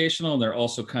of educational, and they're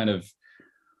also kind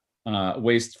of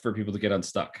ways for people to get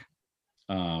unstuck,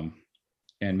 and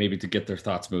maybe to get their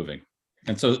thoughts moving.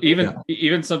 And so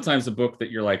even sometimes a book that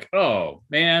you're like, oh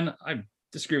man, I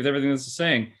disagree with everything this is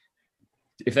saying,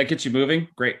 if that gets you moving,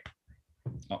 great.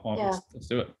 Let's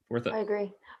do it. Worth it. I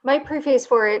agree. My preface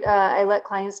for it, I let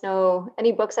clients know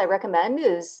any books I recommend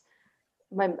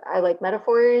I like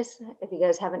metaphors, if you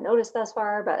guys haven't noticed thus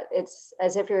far, but it's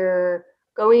as if you're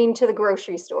going to the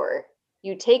grocery store.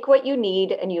 You take what you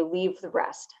need and you leave the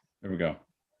rest. There we go.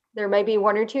 There might be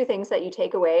 1 or 2 things that you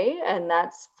take away, and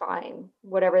that's fine,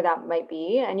 whatever that might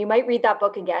be. And you might read that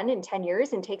book again in 10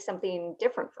 years and take something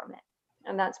different from it.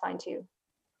 And that's fine too.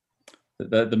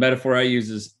 The metaphor I use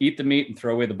is eat the meat and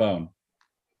throw away the bone.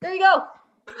 There you go.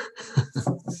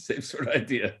 Same sort of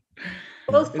idea.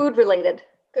 Both food related.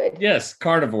 Good. Yes,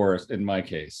 carnivores in my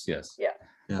case. Yes.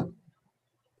 Yeah.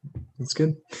 That's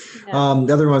good. Yeah.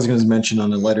 The other one I was going to mention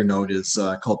on a lighter note is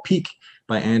called Peak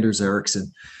by Anders Ericsson.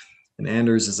 And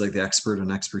Anders is like the expert on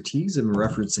expertise. I've been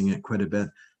referencing it quite a bit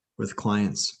with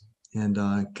clients, and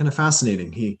kind of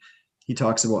fascinating. He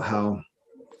talks about how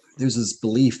there's this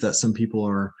belief that some people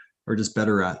are just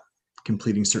better at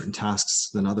completing certain tasks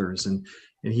than others. And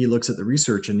he looks at the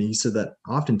research, and he said that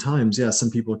oftentimes, some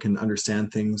people can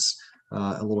understand things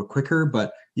a little quicker,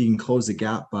 but you can close the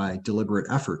gap by deliberate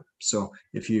effort. So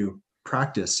if you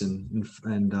practice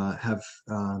and have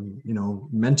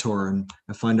mentor and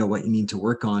find out what you need to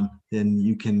work on, then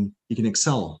you can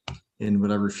excel in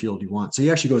whatever field you want. So he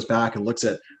actually goes back and looks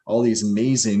at all these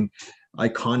amazing,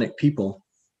 iconic people,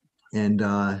 and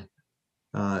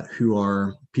who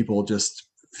are people just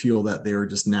feel that they are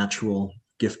just natural,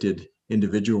 gifted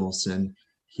individuals. And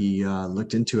he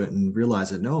looked into it and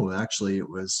realized that no, actually it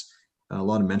was a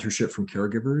lot of mentorship from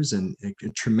caregivers and a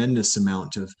tremendous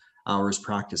amount of hours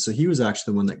practice. So he was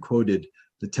actually the one that quoted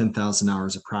the 10,000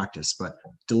 hours of practice, but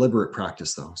deliberate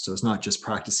practice though. So it's not just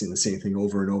practicing the same thing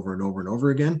over and over and over and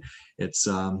over again. It's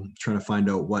trying to find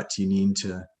out what you need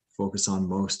to focus on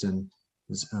most and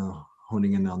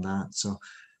honing in on that. So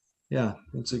yeah,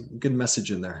 it's a good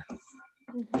message in there.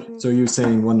 Mhm. So you were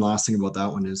saying one last thing about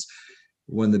that one is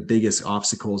one of the biggest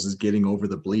obstacles is getting over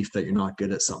the belief that you're not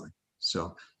good at something.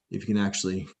 So if you can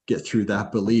actually get through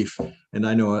that belief, and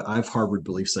I know I've harbored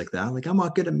beliefs like that, like I'm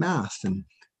not good at math, and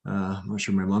I'm not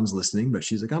sure my mom's listening, but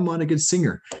she's like, I'm not a good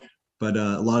singer. But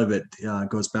a lot of it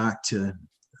goes back to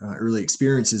early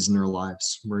experiences in our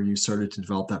lives where you started to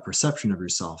develop that perception of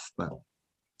yourself. But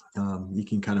you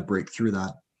can kind of break through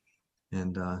that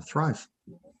and thrive.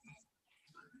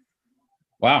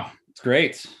 Wow, it's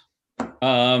great.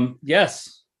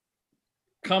 Yes,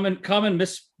 common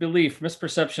misbelief,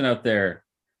 misperception out there.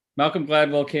 Malcolm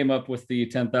Gladwell came up with the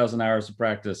 10,000 hours of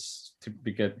practice to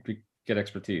get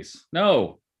expertise.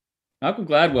 No, Malcolm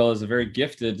Gladwell is a very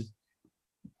gifted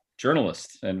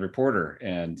journalist and reporter,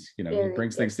 and he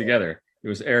brings things together. It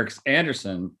was Eric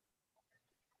Anderson.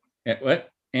 What?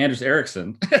 Anders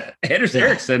Ericsson. Anders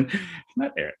Ericsson,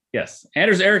 not Eric. Yes,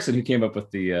 Anders Ericsson, who came up with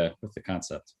the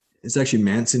concept. It's actually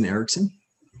Manson Erickson.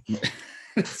 No,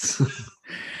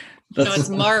 it's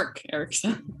Mark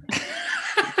Erickson.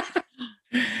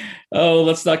 Oh,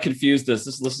 let's not confuse this.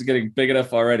 This list is getting big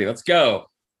enough already. Let's go.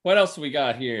 What else we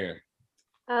got here?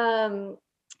 Go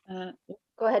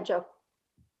ahead, Joe.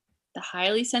 The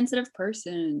highly sensitive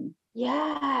person.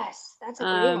 Yes, that's a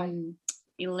great one.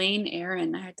 Elaine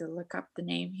Aron. I had to look up the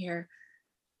name here.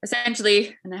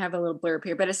 Essentially, and I have a little blurb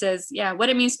here, but it says, what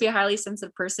it means to be a highly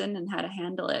sensitive person and how to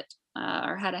handle it,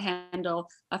 or how to handle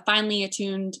a finely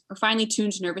tuned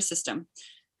nervous system.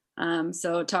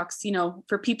 So it talks,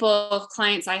 for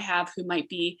clients I have who might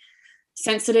be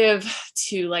sensitive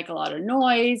to like a lot of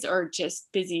noise or just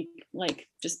busy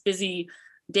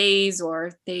days,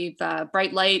 or they've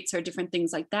bright lights or different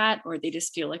things like that, or they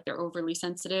just feel like they're overly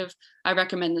sensitive. I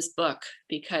recommend this book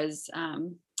because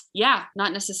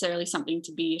not necessarily something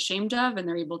to be ashamed of, and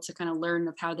they're able to kind of learn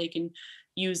of how they can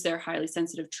use their highly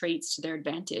sensitive traits to their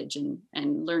advantage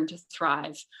and learn to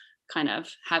thrive kind of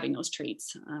having those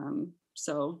traits.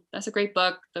 So that's a great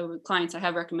book. The clients I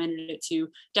have recommended it to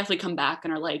definitely come back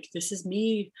and are like, this is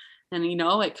me. And,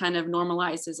 it kind of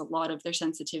normalizes a lot of their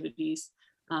sensitivities.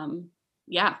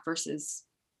 Versus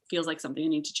feels like something I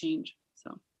need to change.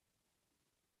 So.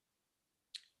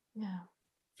 Yeah.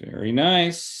 Very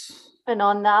nice. And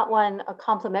on that one, a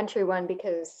complimentary one,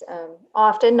 because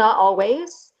often, not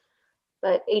always,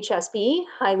 but HSP,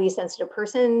 highly sensitive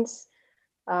persons,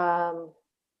 I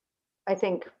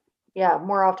think,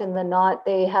 more often than not,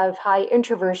 they have high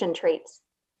introversion traits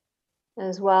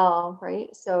as well,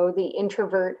 right? So the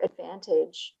introvert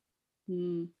advantage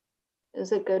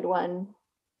is a good one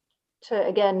to,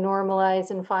 again, normalize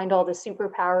and find all the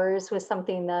superpowers with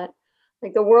something that,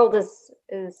 like, the world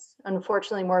is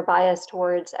unfortunately more biased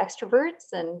towards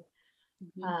extroverts, and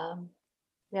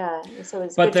so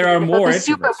it's but there are more the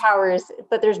superpowers,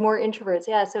 but there's more introverts.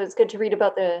 So it's good to read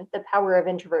about the power of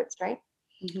introverts, right?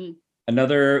 Mm-hmm.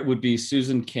 Another would be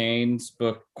Susan Cain's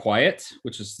book Quiet,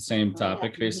 which is the same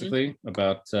topic basically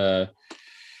about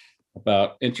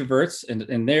introverts,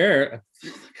 and there,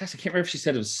 gosh, I can't remember if she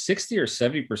said it was 60 or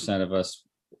 70% of us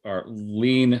are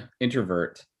lean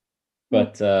introvert,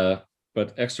 but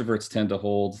extroverts tend to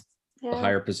hold the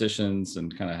higher positions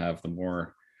and kind of have the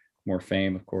more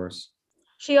fame, of course.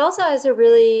 She also has a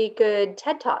really good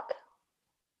TED Talk.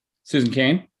 Susan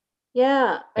Cain?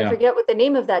 I forget what the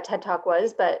name of that TED Talk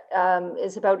was, but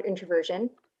is about introversion.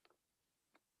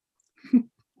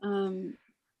 On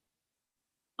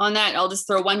that, I'll just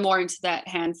throw one more into that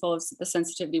handful of the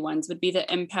sensitivity ones, would be the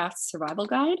Empath Survival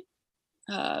Guide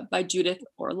by Judith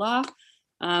Orloff,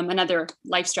 another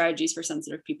life strategies for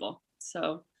sensitive people.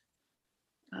 So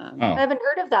I haven't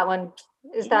heard of that one.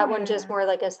 Is that one just more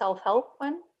like a self-help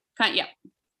one? Kind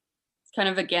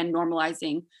of again,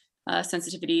 normalizing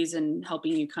sensitivities and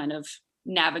helping you kind of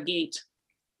navigate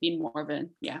being more of an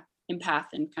empath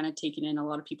and kind of taking in a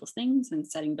lot of people's things and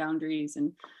setting boundaries.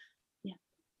 And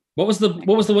what was the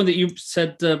one that you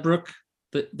said, Brooke,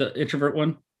 the introvert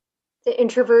one? The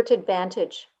Introvert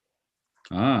Advantage.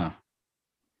 Ah,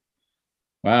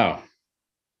 wow,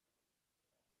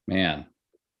 man.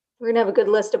 We're gonna have a good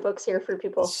list of books here for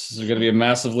people. This is going to be a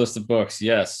massive list of books.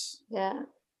 Yes. Yeah.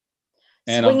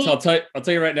 And I'll tell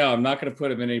you right now, I'm not going to put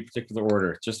them in any particular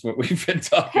order. Just what we've been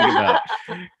talking about.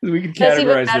 We can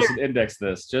categorize this and index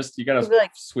this. Just you got to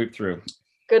sweep through.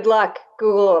 Good luck.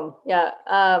 Google them. Yeah.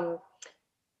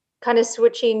 Kind of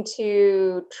switching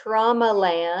to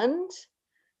Traumaland.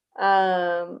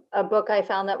 A book I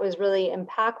found that was really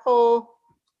impactful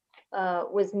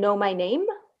was Know My Name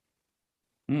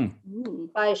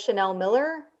by Chanel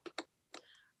Miller.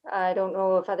 I don't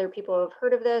know if other people have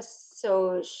heard of this.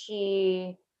 So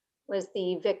she was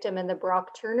the victim in the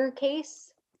Brock Turner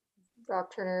case.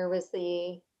 Brock Turner was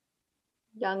the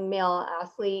young male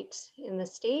athlete in the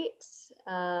States.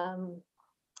 And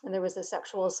there was a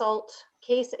sexual assault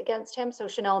case against him. So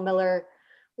Chanel Miller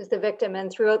was the victim,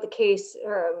 and throughout the case,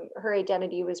 her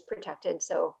identity was protected.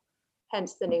 So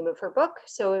hence the name of her book.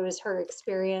 So it was her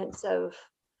experience of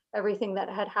everything that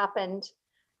had happened.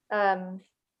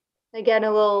 Again,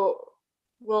 a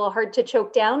little hard to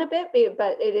choke down a bit,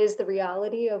 but it is the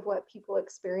reality of what people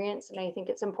experience. And I think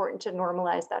it's important to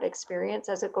normalize that experience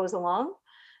as it goes along,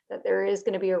 that there is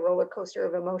going to be a roller coaster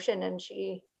of emotion. And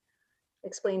she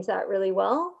explains that really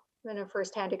well in a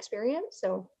firsthand experience.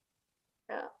 So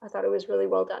yeah, I thought it was really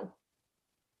well done.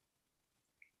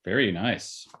 Very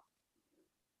nice.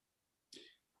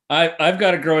 I've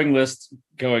got a growing list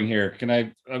going here.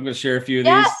 I'm going to share a few of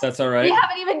these. That's all right.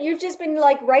 You've just been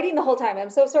like writing the whole time. I'm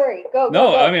so sorry. Go.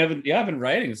 I mean, I've been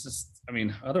writing. It's just, I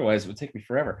mean, otherwise it would take me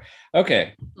forever.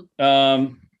 Okay.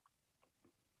 I'm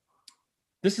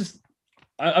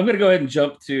going to go ahead and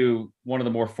jump to one of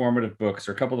the more formative books,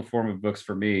 or a couple of the formative books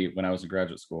for me when I was in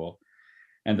graduate school.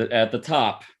 And at the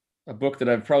top, a book that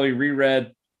I've probably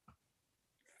reread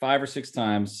 5 or 6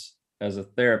 times as a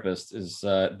therapist is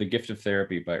The Gift of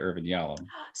Therapy by Irvin Yalom.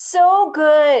 So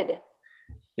good.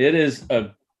 It is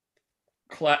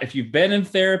if you've been in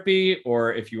therapy,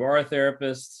 or if you are a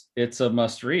therapist, it's a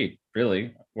must read,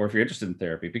 really, or if you're interested in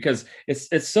therapy, because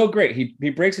it's so great. He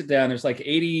breaks it down. There's like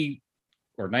 80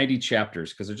 or 90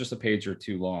 chapters, because they're just a page or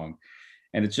two long.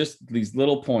 And it's just these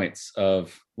little points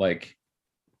of like,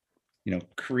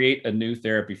 create a new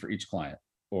therapy for each client,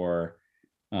 or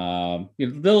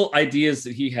little ideas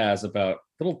that he has about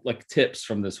little like tips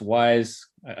from this wise,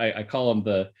 I call him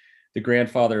the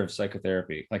grandfather of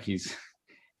psychotherapy. Like he's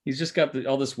just got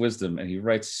all this wisdom, and he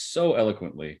writes so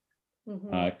eloquently.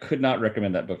 Could not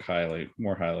recommend that book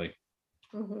more highly.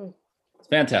 It's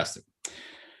fantastic.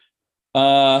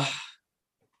 A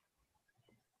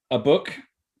book,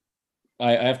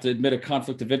 I have to admit a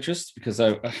conflict of interest, because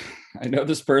I know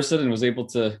this person and was able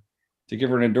to give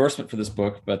her an endorsement for this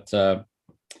book, but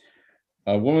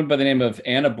a woman by the name of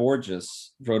Anna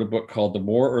Borges wrote a book called The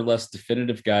More or Less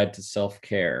Definitive Guide to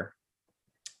Self-Care.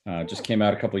 Just came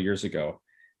out a couple of years ago.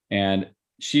 And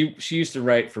she used to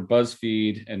write for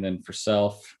BuzzFeed and then for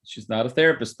Self. She's not a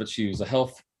therapist, but she was a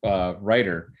health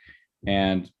writer,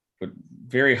 and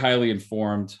very highly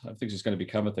informed. I think she's going to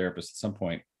become a therapist at some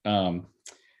point.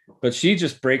 But she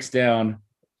just breaks down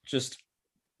just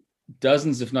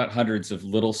dozens, if not hundreds, of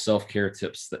little self-care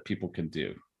tips that people can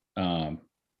do.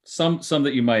 Some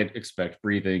that you might expect,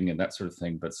 breathing and that sort of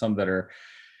thing, but some that are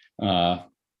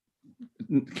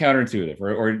counterintuitive,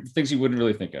 or things you wouldn't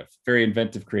really think of. Very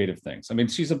inventive, creative things. I mean,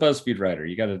 she's a BuzzFeed writer.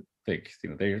 You got to think,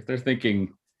 they're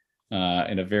thinking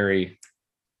in a very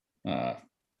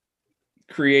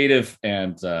creative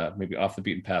and maybe off the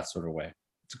beaten path sort of way.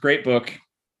 It's a great book.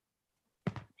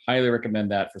 Highly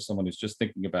recommend that for someone who's just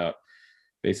thinking about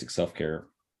basic self-care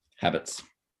habits.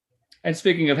 And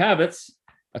speaking of habits,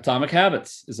 Atomic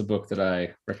Habits is a book that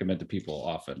I recommend to people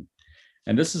often.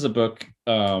 And this is a book,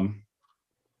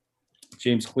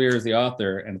 James Clear is the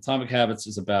author, and Atomic Habits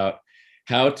is about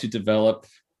how to develop,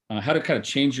 how to kind of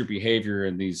change your behavior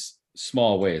in these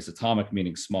small ways. Atomic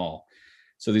meaning small.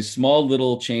 So these small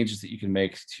little changes that you can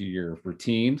make to your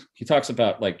routine. He talks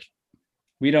about, like,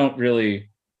 we don't really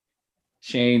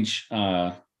change, we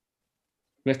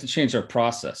have to change our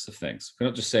process of things. We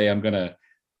don't just say,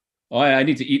 I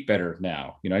need to eat better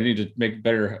now. I need to make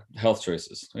better health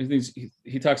choices.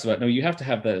 He talks about, no, you have to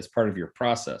have that as part of your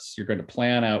process. You're going to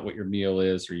plan out what your meal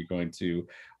is, or you're going to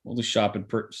only shop in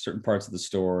certain parts of the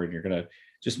store, and you're going to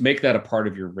just make that a part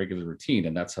of your regular routine.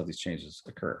 And that's how these changes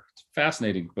occur. It's a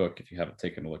fascinating book if you haven't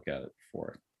taken a look at it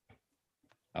before.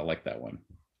 I like that one.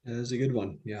 That is a good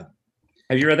one. Yeah.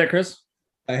 Have you read that, Chris?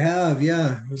 I have.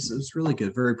 Yeah. It's really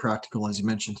good. Very practical, as you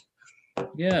mentioned.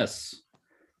 Yes.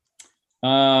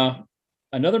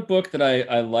 Another book that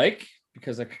I like,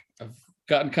 because I've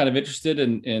gotten kind of interested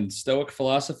in Stoic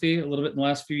philosophy a little bit in the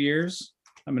last few years.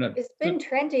 It's been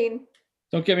trending.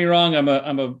 Don't get me wrong. I'm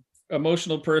a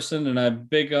emotional person, and I'm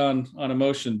big on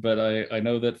emotion, but I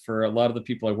know that for a lot of the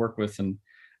people I work with, and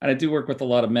I do work with a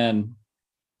lot of men,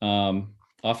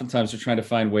 oftentimes they're trying to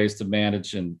find ways to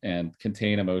manage and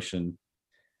contain emotion,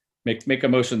 make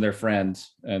emotion their friend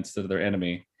instead of their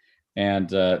enemy. And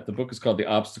the book is called The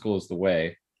Obstacle is the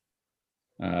Way,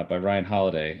 by Ryan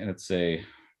Holiday. And it's a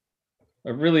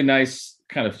really nice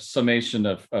kind of summation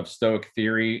of Stoic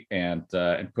theory and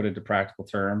put into practical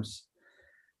terms.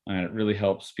 And it really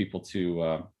helps people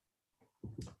to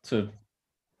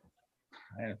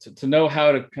know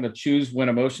how to kind of choose when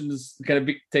emotion is going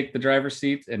to take the driver's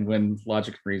seat and when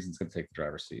logic and reason is going to take the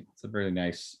driver's seat. It's a very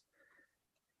nice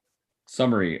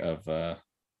summary of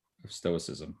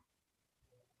Stoicism.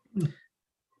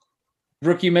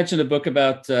 Brooke, you mentioned a book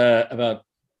about a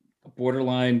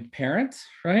borderline parent,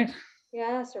 right?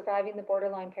 Yeah, Surviving the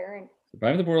Borderline Parent.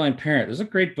 Surviving the Borderline Parent. There's a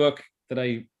great book that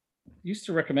I used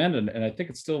to recommend, and I think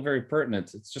it's still very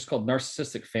pertinent. It's just called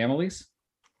Narcissistic Families.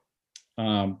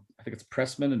 I think it's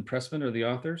Pressman and Pressman are the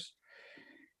authors.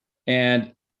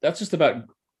 And that's just about,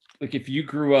 like, if you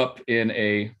grew up in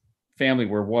a family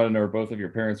where one or both of your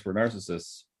parents were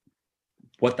narcissists,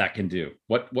 what that can do,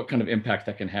 what kind of impact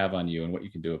that can have on you and what you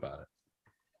can do about it.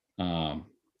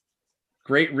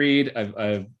 Great read.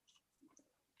 I've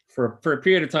for a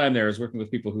period of time there, I was working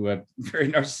with people who had very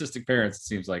narcissistic parents, it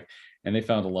seems like, and they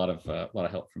found a lot of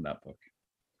help from that book.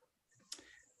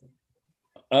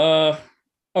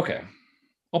 Okay,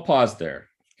 I'll pause there.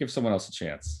 Give someone else a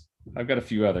chance. I've got a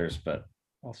few others, but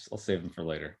I'll save them for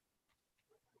later.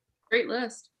 Great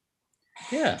list.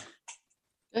 Yeah.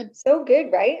 Good. So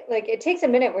good, right? Like, it takes a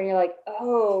minute when you're like,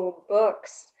 oh,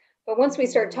 books. But once we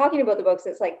start talking about the books,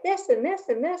 it's like this and this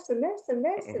and this and this and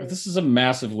this. And this is a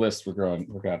massive list we're growing.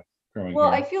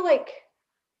 Well, here. I feel like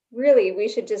really we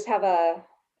should just have a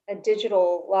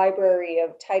digital library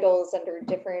of titles under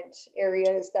different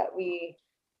areas that we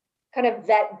kind of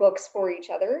vet books for each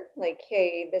other. Like,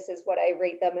 hey, this is what I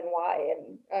rate them and why,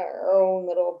 and our own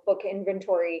little book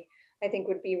inventory, I think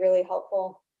would be really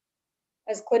helpful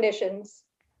as clinicians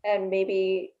and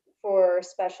maybe for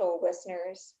special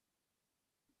listeners.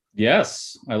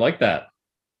 Yes, I like that.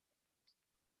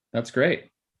 That's great.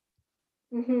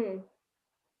 Mm-hmm.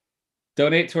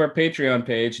 Donate to our Patreon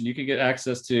page and you can get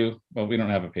access to, well, we don't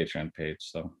have a Patreon page,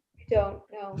 so. We don't,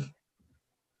 no.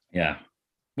 Yeah.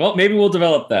 Well, maybe we'll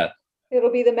develop that.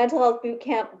 It'll be the Mental Health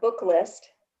Bootcamp book list.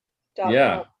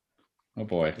 Yeah. Oh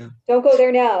boy. Don't go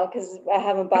there now because I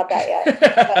haven't bought that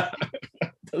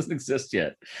yet. Doesn't exist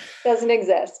yet. Doesn't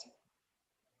exist.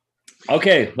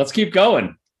 Okay, let's keep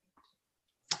going.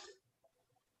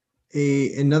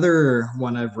 Another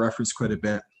one I've referenced quite a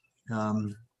bit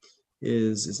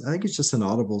is I think it's just an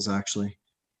Audibles actually,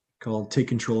 called Take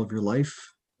Control of Your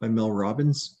Life by Mel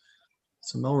Robbins.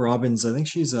 So Mel Robbins, I think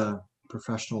she's a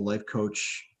professional life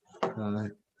coach, a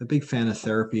big fan of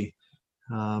therapy.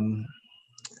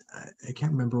 I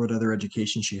can't remember what other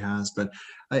education she has, but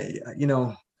I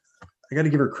got to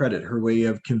give her credit. Her way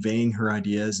of conveying her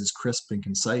ideas is crisp and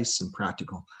concise and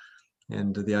practical.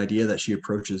 And the idea that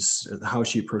how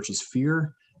she approaches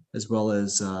fear, as well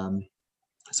as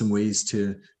some ways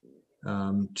to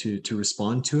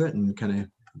respond to it and kind of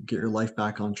get your life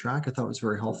back on track, I thought was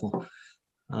very helpful.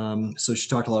 So she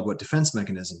talked a lot about defense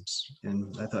mechanisms,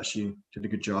 and I thought she did a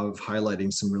good job of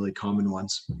highlighting some really common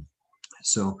ones.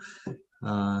 So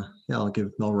I'll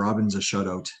give Mel Robbins a shout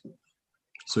out.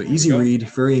 So easy read,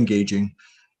 very engaging.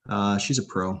 She's a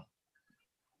pro.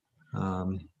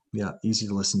 Easy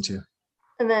to listen to.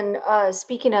 And then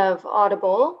speaking of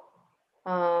Audible,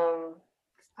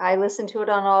 I listened to it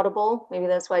on Audible. Maybe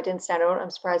that's why I didn't stand out. I'm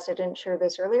surprised I didn't share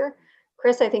this earlier.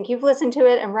 Chris, I think you've listened to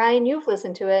it, and Ryan, you've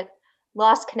listened to it.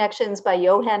 Lost Connections by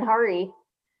Johann Hari.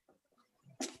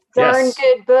 Darn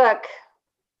good book.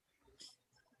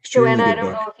 Joanna, I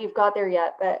don't know if you've got there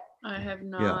yet, but I have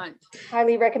not.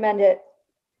 Highly recommend it.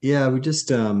 Yeah, we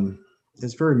just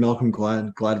it's very Malcolm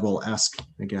Gladwell-esque,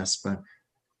 I guess, but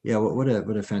yeah, what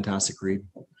a fantastic read.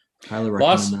 Highly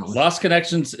recommend that one. Lost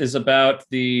Connections is about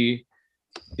the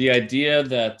idea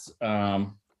that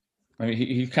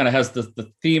he kind of has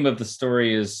the theme of the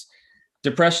story is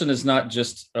depression is not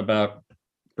just about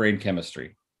brain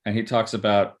chemistry, and he talks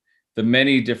about the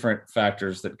many different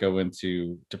factors that go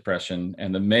into depression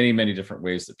and the many, many different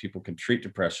ways that people can treat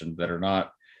depression that are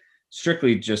not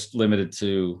strictly just limited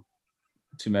to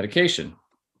medication.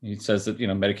 He says that,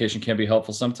 medication can be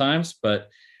helpful sometimes, but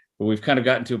we've kind of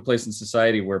gotten to a place in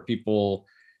society where people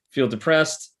feel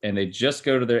depressed and they just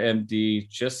go to their MD,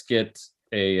 just get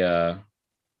a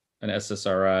an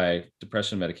SSRI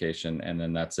depression medication, and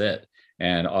then that's it.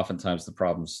 And oftentimes the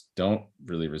problems don't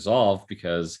really resolve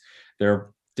because there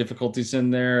are difficulties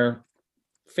in their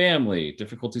family,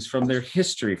 difficulties from their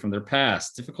history, from their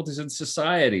past, difficulties in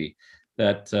society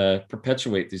that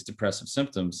perpetuate these depressive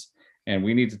symptoms. And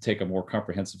we need to take a more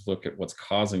comprehensive look at what's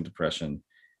causing depression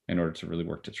in order to really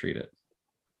work to treat it.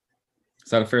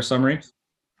 Is that a fair summary?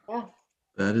 Yeah.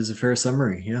 That is a fair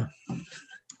summary. Yeah.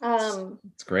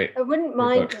 It's great. I wouldn't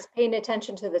mind just paying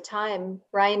attention to the time.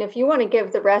 Ryan, if you want to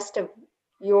give the rest of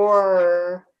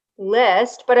your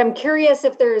list, but I'm curious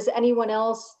if there's anyone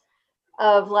else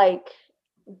of like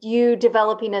you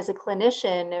developing as a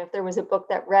clinician, if there was a book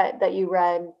that you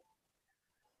read.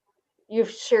 You've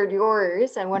shared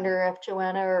yours. I wonder if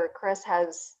Joanna or Chris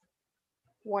has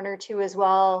one or two as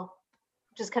well,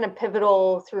 just kind of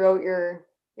pivotal throughout your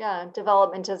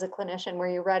development as a clinician where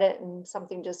you read it and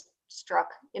something just struck,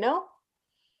 you know?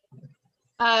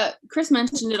 Chris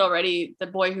mentioned it already. The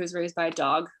Boy Who Was Raised by a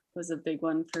Dog was a big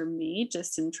one for me,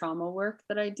 just in trauma work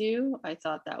that I do. I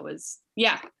thought that was,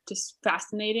 just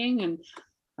fascinating. And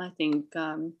I think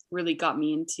really got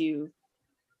me into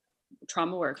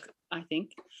trauma work, I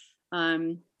think.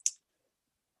 I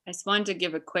just wanted to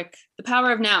give a quick The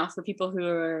Power of Now for people who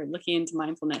are looking into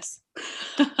mindfulness.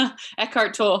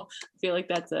 Eckhart Tolle. I feel like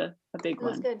that's a big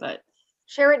one. Good. But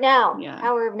share it now. Yeah.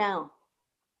 Power of Now.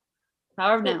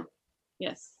 Power of Now.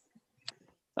 Yes.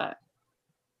 But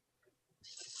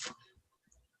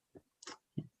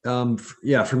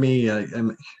for me,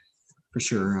 I'm for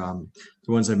sure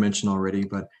the ones I mentioned already,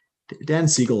 but Dan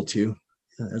Siegel too,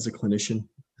 as a clinician.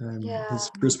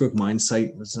 His first book,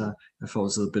 Mindsight, was I felt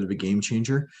was a bit of a game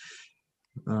changer.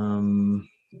 And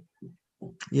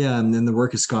then the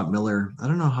work of Scott Miller. I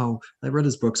don't know how I read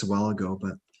his books a while ago,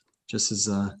 but just as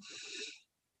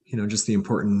just the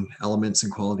important elements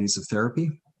and qualities of therapy.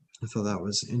 I thought that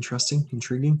was interesting,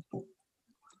 intriguing.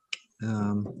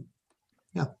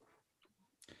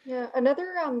 Yeah,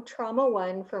 another trauma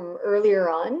one from earlier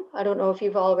on. I don't know if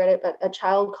you've all read it, but A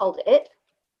Child Called It.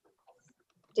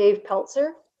 Dave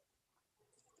Peltzer.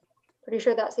 Pretty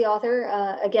sure that's the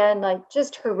author. Again, like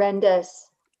just horrendous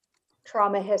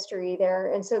trauma history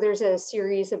there. And so there's a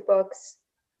series of books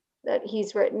that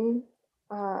he's written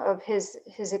of his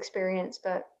experience,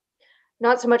 but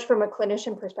not so much from a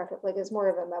clinician perspective, like it's more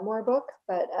of a memoir book,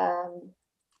 but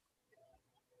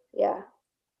yeah,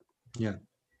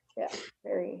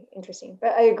 very interesting.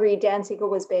 But I agree, Dan Siegel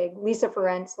was big. Lisa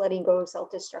Ferencz, Letting Go of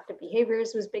Self-Destructive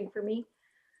Behaviors was big for me.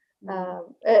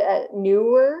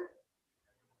 Newer,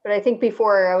 but I think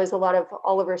before I was a lot of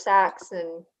Oliver Sacks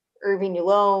and Irving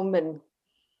Yalom and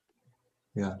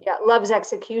Love's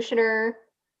Executioner.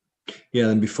 Yeah,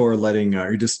 and before letting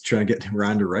you're just trying to get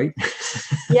Rhonda to write.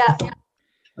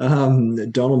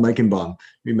 Donald Meichenbaum,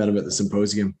 we met him at the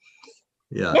symposium.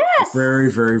 Yeah, yes!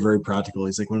 Very, very, very practical.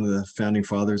 He's like one of the founding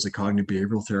fathers of cognitive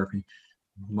behavioral therapy,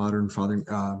 modern father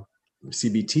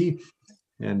CBT,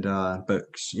 and but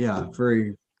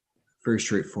very, very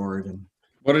straightforward. And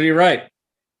what did he write?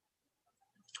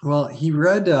 Well, he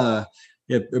read a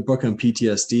book on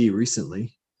PTSD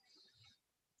recently.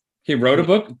 He wrote a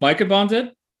book? Meichenbaum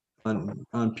did? On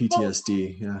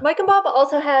PTSD, yeah. Meichenbaum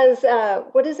also has,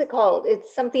 what is it called?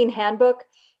 It's something handbook.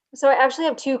 So I actually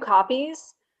have two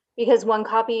copies because one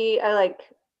copy I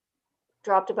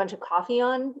dropped a bunch of coffee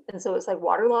on, and so it's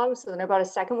waterlogged. So then I bought a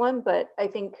second one, but I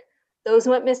think those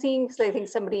went missing because I think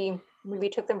somebody maybe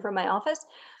took them from my office.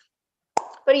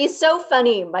 But he's so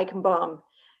funny, Meichenbaum.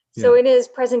 So in his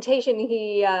presentation,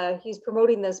 he's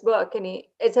promoting this book, and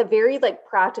it's a very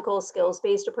practical,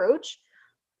 skills-based approach,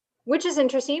 which is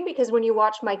interesting because when you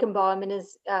watch Meichenbaum in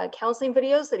his counseling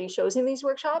videos that he shows in these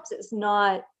workshops, it's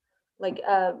not like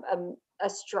a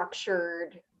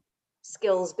structured,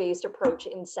 skills-based approach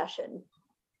in session.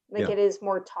 It is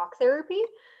more talk therapy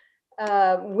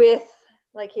with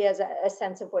he has a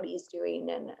sense of what he's doing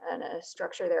and a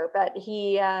structure there. But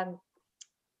he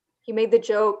made the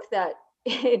joke that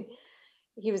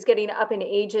he was getting up in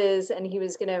ages and he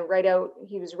was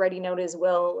writing out his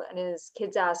will, and his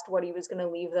kids asked what he was going to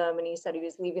leave them, and he said he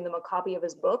was leaving them a copy of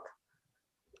his book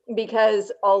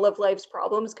because all of life's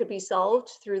problems could be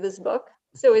solved through this book.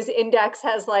 So his index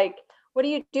has what do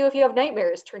you do if you have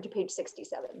nightmares? Turn to page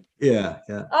 67.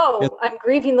 I'm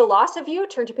grieving the loss of you.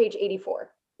 Turn to page 84.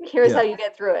 Here's how you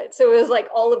get through it. So it was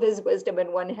all of his wisdom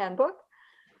in one handbook.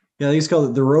 Yeah, I think it's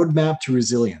called The Roadmap to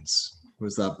Resilience.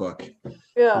 Was that book?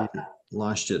 Yeah, he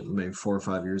launched it maybe 4 or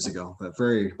 5 years ago, but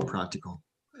very practical.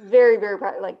 Very, very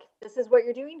practical. This is what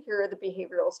you're doing. Here are the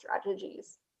behavioral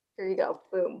strategies. Here you go.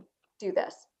 Boom. Do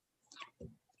this.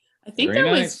 I think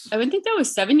that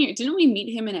was 7 years. Didn't we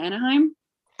meet him in Anaheim?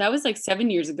 that was like 7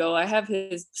 years ago. I have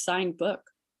his signed book,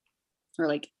 or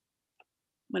like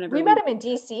whenever We met him in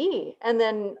DC and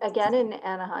then again in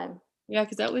Anaheim. Yeah,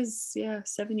 because that was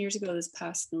 7 years ago this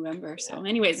past November. So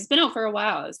anyways, it's been out for a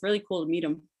while. It's really cool to meet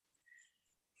him.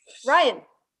 Ryan.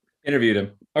 Interviewed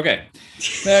him. Okay.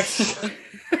 Next. I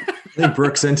think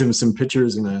Brooke sent him some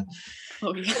pictures and a,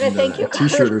 Thank you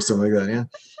t-shirt or something like that.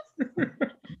 Yeah.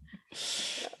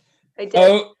 I did.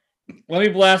 Oh, let me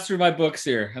blast through my books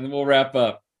here and then we'll wrap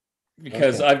up,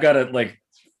 because I've got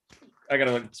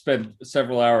to spend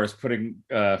several hours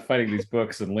fighting these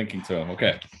books and linking to them.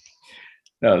 Okay.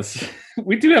 No,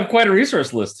 we do have quite a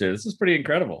resource list here. This is pretty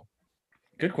incredible.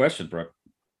 Good question, Brooke.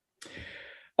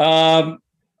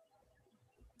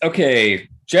 Okay,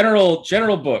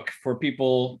 general book for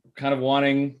people kind of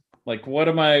wanting, like, what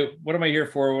am I here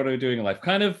for? What am I doing in life?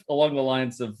 Kind of along the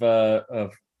lines of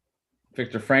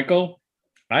Viktor Frankl.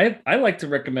 I like to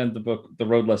recommend the book The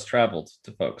Road Less Traveled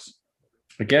to folks.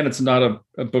 Again, it's not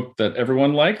a book that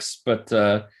everyone likes, but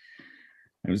it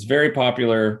was very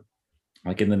popular,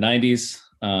 like in the 90s.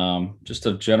 Just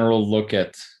a general look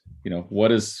at,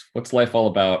 what's life all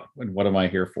about and what am I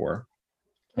here for?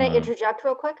 Can I interject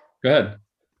real quick? Go ahead.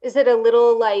 Is it a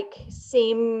little like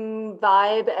same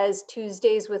vibe as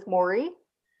Tuesdays with Maury?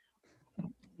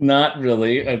 Not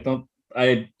really.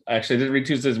 I actually didn't read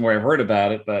Tuesdays More. I've heard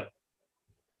about it, but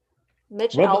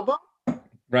Mitch Albom?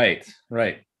 Right.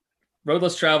 Road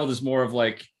Less Traveled is more of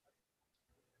like,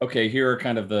 okay, here are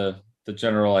kind of the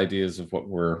general ideas of what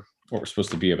we're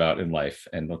supposed to be about in life,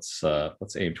 and let's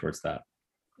aim towards that.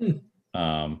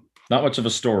 Not much of a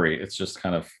story. It's just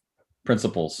kind of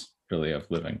principles, really, of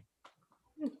living.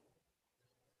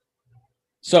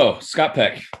 So Scott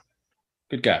Peck,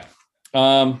 good guy.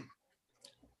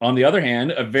 On the other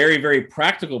hand, a very, very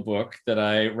practical book that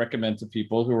I recommend to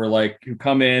people who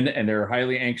come in and they're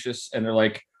highly anxious and they're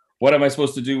like, what am I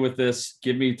supposed to do with this?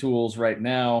 Give me tools right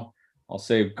now. I'll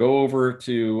say, go over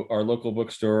to our local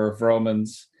bookstore,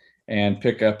 Vroman's, and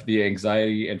pick up the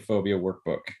Anxiety and Phobia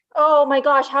Workbook. Oh my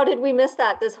gosh, how did we miss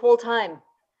that this whole time?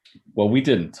 Well, we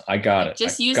didn't. I got it.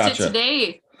 Just used it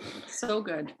today. So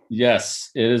good. Yes,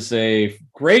 it is a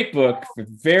great book with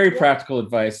very practical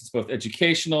advice. It's both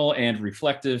educational and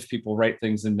reflective. People write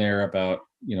things in there about,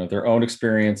 their own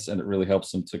experience, and it really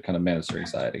helps them to kind of manage their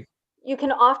anxiety. You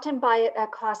can often buy it at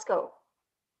Costco.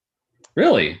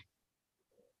 Really?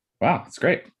 Wow, that's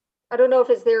great. I don't know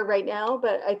if it's there right now,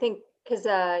 but I think because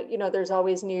there's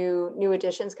always new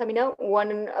editions coming out.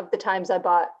 One of the times I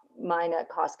bought mine at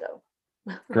Costco.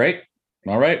 Great.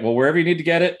 All right. Well, wherever you need to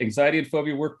get it, Anxiety and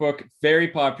Phobia Workbook, very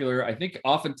popular. I think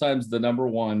oftentimes the number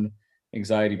one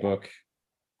anxiety book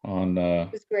on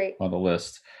it's great. on the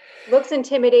list. Looks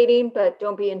intimidating, but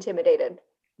don't be intimidated.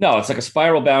 No, it's like a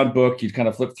spiral bound book. You kind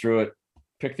of flip through it,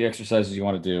 pick the exercises you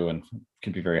want to do, and it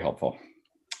can be very helpful.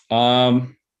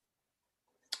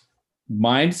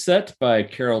 Mindset by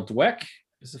Carol Dweck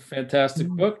is a fantastic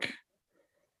book.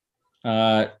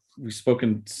 We've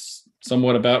spoken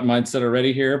somewhat about mindset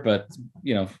already here, but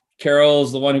Carol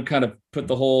is the one who kind of put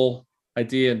the whole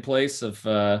idea in place of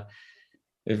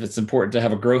if it's important to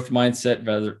have a growth mindset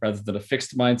rather than a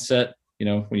fixed mindset.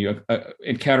 When you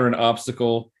encounter an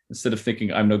obstacle, instead of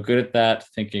thinking I'm no good at that,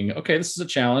 thinking, okay, this is a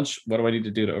challenge. What do I need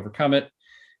to do to overcome it?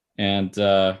 And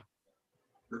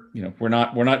we're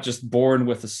not just born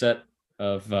with a set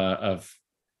of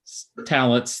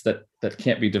talents that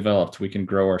can't be developed. We can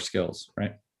grow our skills,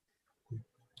 right?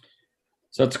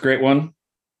 So that's a great one.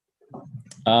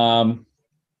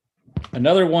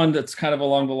 Another one that's kind of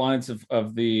along the lines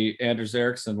of the Anders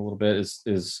Ericsson a little bit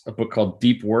is a book called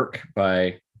Deep Work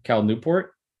by Cal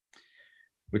Newport,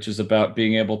 which is about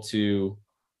being able to,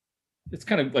 it's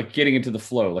kind of like getting into the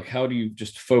flow. Like, how do you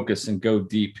just focus and go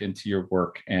deep into your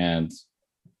work and,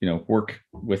 work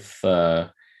with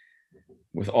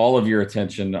all of your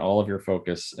attention, all of your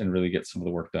focus, and really get some of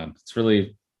the work done. It's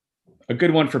really a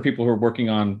good one for people who are working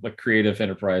on like creative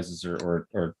enterprises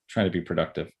or trying to be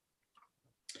productive.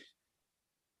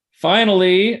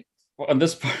 Finally, on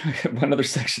this part, one other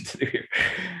section to do here.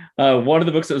 One of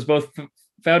the books that was both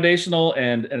foundational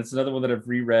and it's another one that I've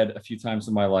reread a few times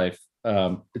in my life.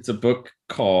 It's a book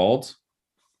called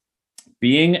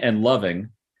Being and Loving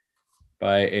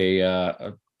by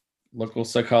a local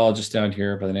psychologist down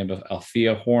here by the name of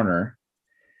Althea Horner.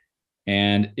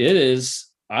 And it is,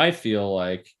 I feel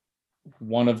like,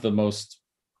 one of the most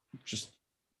just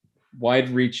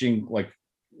wide-reaching, like,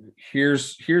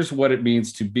 here's what it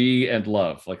means to be and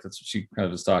love. Like, that's what she kind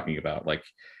of is talking about. Like,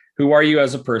 who are you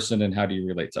as a person and how do you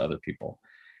relate to other people?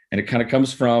 And it kind of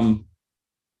comes from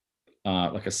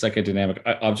like a psychodynamic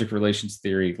object relations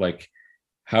theory, like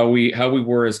how we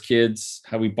were as kids,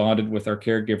 how we bonded with our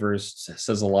caregivers,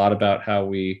 says a lot about how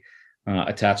we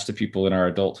attach to people in our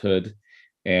adulthood.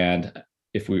 And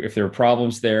if there are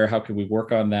problems there, how can we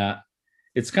work on that?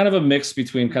 It's kind of a mix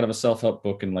between kind of a self-help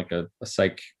book and like a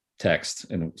psych text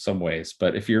in some ways.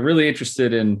 But if you're really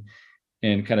interested in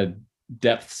kind of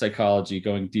depth psychology,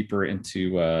 going deeper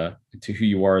into who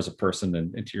you are as a person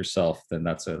and into yourself, then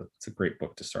it's a great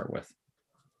book to start with.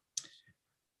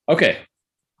 Okay,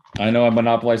 I know I'm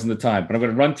monopolizing the time, but I'm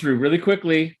going to run through really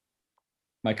quickly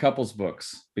my couples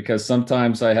books, because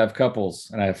sometimes I have couples,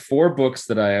 and I have 4 books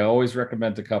that I always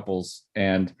recommend to couples,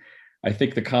 and I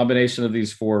think the combination of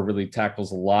these 4 really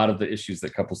tackles a lot of the issues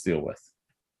that couples deal with.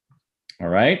 All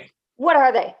right. What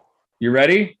are they? You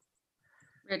ready?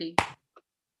 Ready.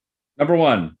 Number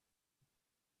 1.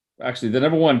 Actually, the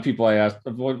number 1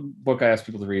 book I ask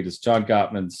people to read is John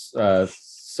Gottman's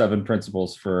 7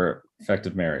 Principles for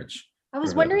Effective Marriage. I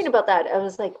was wondering about that. I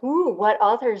was like, ooh, what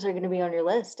authors are going to be on your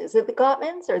list? Is it the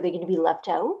Gottmans? Are they going to be left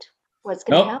out? What's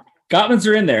going to happen? Gottmans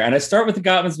are in there. And I start with the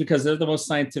Gottmans because they're the most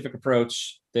scientific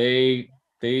approach. They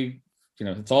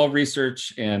it's all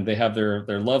research, and they have their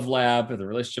love lab or the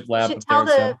relationship lab. You should tell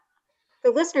the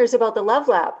listeners about the love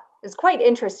lab. It's quite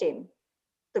interesting.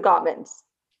 The Gottmans.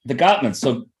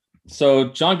 So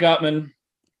John Gottman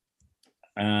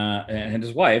and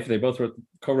his wife, they both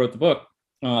co-wrote the book,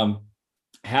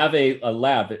 have a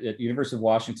lab at University of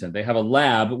Washington. They have a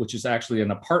lab, which is actually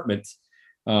an apartment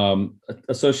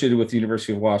associated with the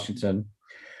University of Washington,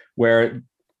 where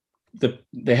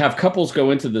they have couples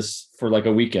go into this for like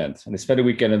a weekend, and they spend a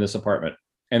weekend in this apartment.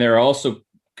 And they're also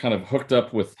kind of hooked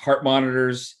up with heart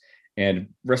monitors and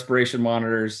respiration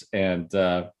monitors, and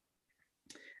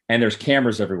there's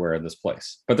cameras everywhere in this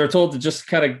place. But they're told to just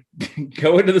kind of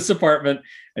go into this apartment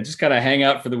and just kind of hang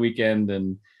out for the weekend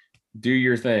and do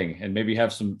your thing, and maybe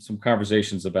have some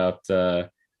conversations about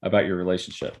your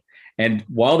relationship. And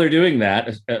while they're doing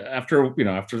that, after a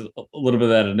little bit of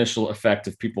that initial effect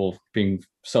of people being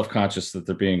self-conscious that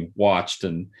they're being watched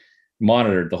and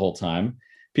monitored the whole time,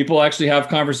 people actually have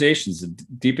conversations,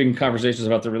 deepening conversations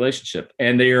about their relationship.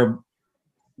 And they are,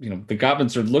 the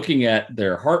Gottmans are looking at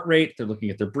their heart rate, they're looking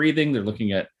at their breathing, they're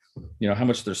looking at how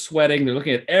much they're sweating. They're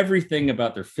looking at everything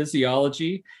about their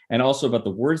physiology, and also about the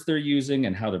words they're using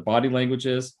and how their body language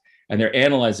is. And they're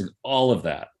analyzing all of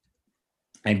that.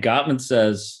 And Gottman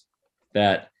says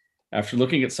that after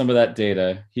looking at some of that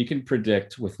data, he can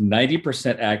predict with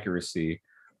 90% accuracy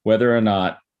whether or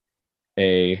not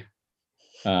a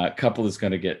couple is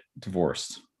going to get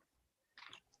divorced,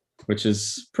 which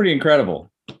is pretty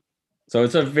incredible. So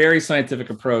it's a very scientific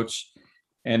approach.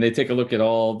 And they take a look at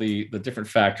all the different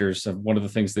factors. And one of the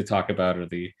things they talk about are one of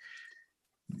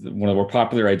the more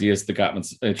popular ideas the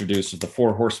Gottmans introduced is the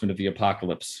 4 horsemen of the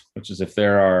apocalypse, which is if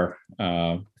there are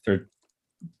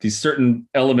these certain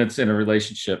elements in a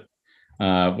relationship,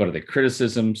 what are they?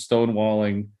 Criticism,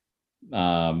 stonewalling,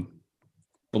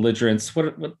 belligerence.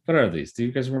 What are these? Do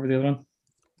you guys remember the other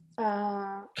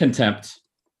one? Contempt.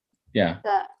 Yeah.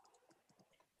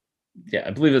 Yeah, I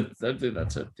believe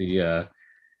that's it.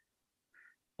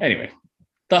 Anyway,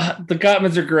 the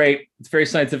Gottmans are great. It's a very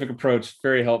scientific approach,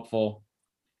 very helpful.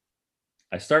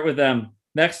 I start with them.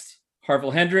 Next, Harville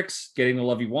Hendrix, Getting the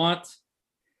Love You Want.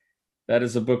 That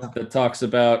is a book that talks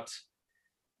about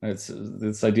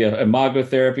this idea of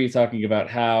imagotherapy, talking about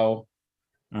how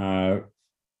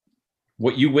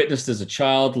what you witnessed as a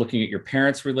child, looking at your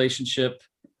parents' relationship,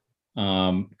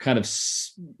 was kind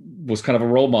of a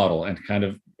role model, and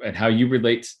how you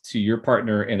relate to your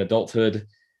partner in adulthood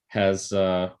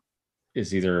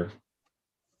is either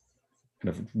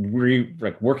kind of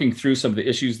working through some of the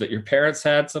issues that your parents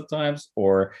had sometimes,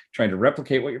 or trying to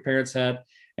replicate what your parents had,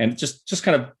 and just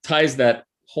kind of ties that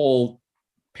whole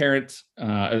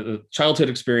childhood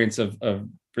experience of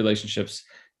relationships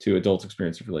to adult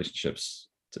experience of relationships.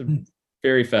 It's a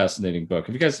very fascinating book.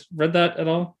 Have you guys read that at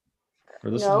all,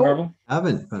 or listened to Marvel? I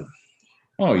haven't, but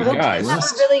oh, you guys,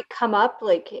 it's never really come up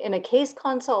like in a case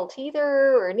consult either,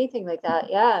 or anything like that.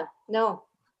 Yeah, no,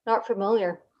 not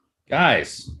familiar.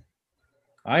 Guys,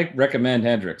 I recommend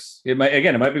Hendrix. It might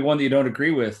be one that you don't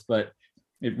agree with, but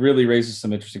it really raises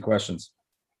some interesting questions.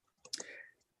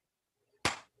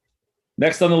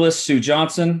 Next on the list, Sue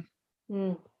Johnson.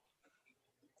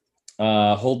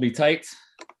 Hold Me Tight.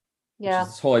 Yeah.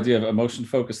 This whole idea of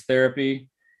emotion-focused therapy,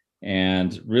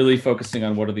 and really focusing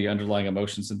on what are the underlying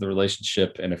emotions in the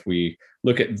relationship. And if we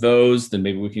look at those, then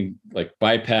maybe we can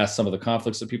bypass some of the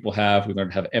conflicts that people have. We learn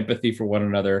to have empathy for one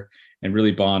another and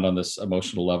really bond on this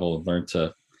emotional level, and learn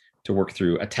to work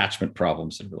through attachment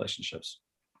problems in relationships.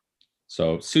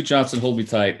 So Sue Johnson, Hold Me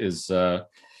Tight is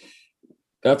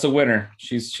That's a winner.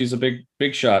 She's a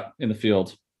big shot in the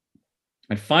field.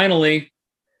 And finally,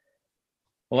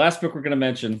 the last book we're going to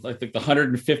mention, I think the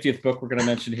 150th book we're going to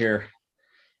mention here,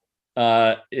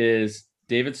 is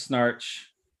David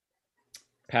Snarch,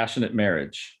 Passionate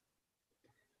Marriage.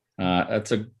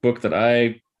 That's a book that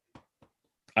I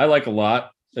like a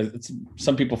lot.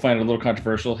 Some people find it a little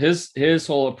controversial. His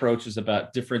whole approach is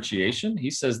about differentiation. He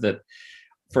says that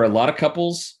for a lot of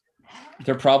couples,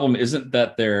 their problem isn't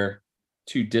that they're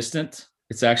too distant.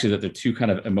 It's actually that they're too kind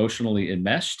of emotionally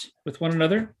enmeshed with one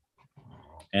another.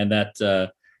 And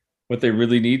that what they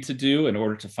really need to do in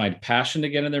order to find passion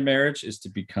again in their marriage is to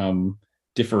become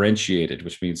differentiated,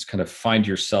 which means kind of find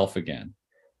yourself again.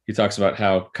 He talks about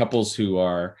how couples who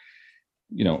are,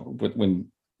 when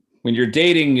you're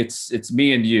dating, it's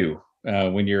me and you.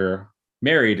 When you're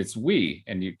married, it's we.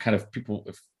 And you kind of people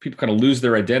kind of lose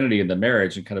their identity in the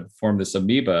marriage and kind of form this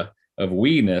amoeba of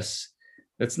we-ness.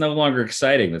 That's no longer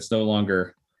exciting. That's no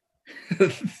longer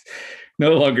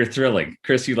thrilling.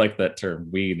 Chris, you liked that term,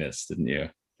 we-ness, didn't you?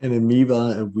 An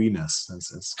amoeba of we-ness.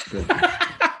 That's good.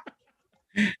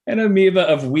 An amoeba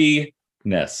of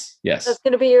we-ness. Yes. That's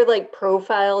going to be your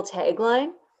profile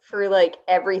tagline for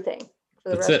everything for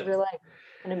the rest of your life.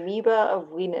 An amoeba of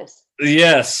we-ness.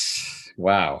 Yes.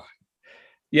 Wow.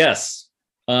 Yes.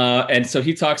 And so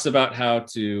he talks about how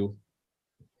to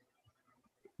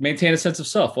maintain a sense of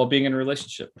self while being in a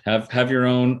relationship, have your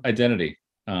own identity,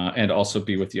 and also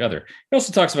be with the other. He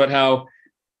also talks about how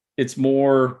it's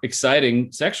more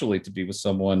exciting sexually to be with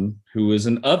someone who is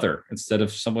an other instead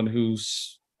of someone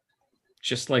who's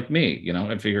just like me.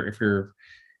 If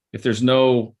there's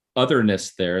no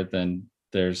otherness there, then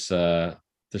there's not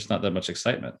that much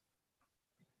excitement.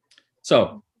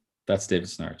 So that's David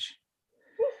Snarch.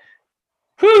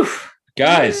 Whew,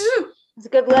 guys. It's a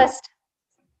good list.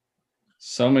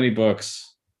 So many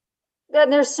books.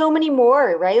 And there's so many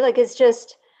more, right? It's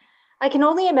just, I can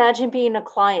only imagine being a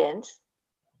client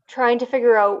trying to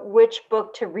figure out which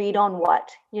book to read on what,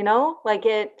 Yeah,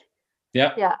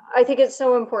 I think it's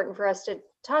so important for us to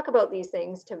talk about these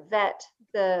things, to vet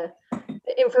the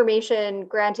information.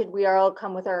 Granted, we all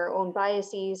come with our own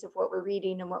biases of what we're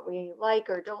reading and what we like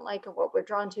or don't like, and what we're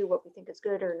drawn to, what we think is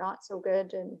good or not so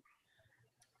good.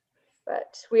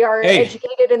 But we are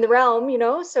educated in the realm,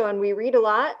 so, and we read a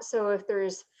lot. So if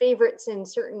there's favorites in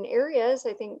certain areas,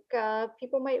 I think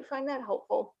people might find that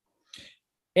helpful.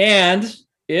 And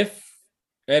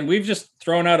we've just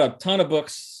thrown out a ton of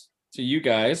books to you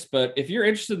guys, but if you're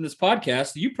interested in this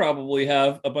podcast, you probably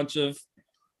have a bunch of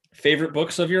favorite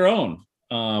books of your own.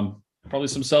 Probably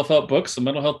some self-help books, some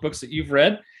mental health books that you've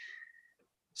read.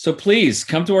 So please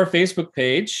come to our Facebook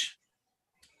page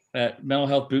at Mental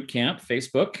Health Boot Camp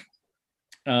Facebook.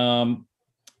 And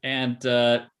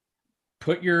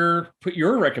put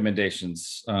your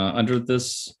recommendations under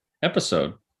this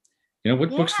episode.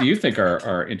 What books do you think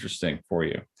are interesting for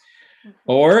you? Mm-hmm.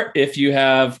 Or if you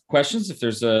have questions, if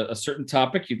there's a certain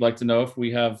topic you'd like to know if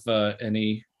we have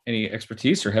any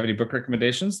expertise or have any book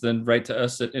recommendations, then write to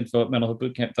us at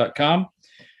info@mentalhealthbootcamp.com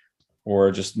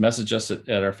or just message us at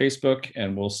our Facebook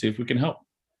and we'll see if we can help.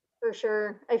 For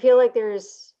sure. I feel like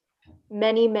there's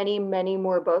many, many, many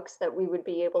more books that we would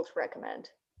be able to recommend.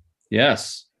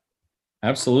 Yes,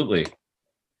 absolutely.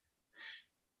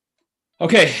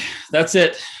 Okay, that's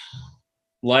it.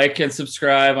 Like and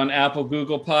subscribe on Apple,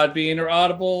 Google, Podbean, or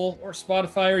Audible, or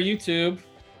Spotify, or YouTube.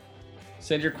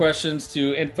 Send your questions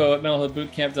to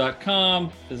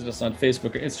info@mentalhealthbootcamp.com. Visit us on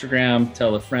Facebook or Instagram.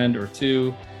 Tell a friend or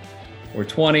two or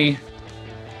 20.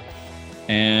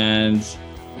 And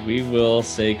we will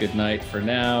say goodnight for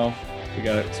now. We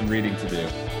got some reading to do.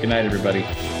 Good night, everybody.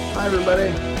 Bye,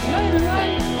 everybody. Good night,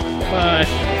 everybody.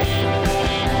 Bye.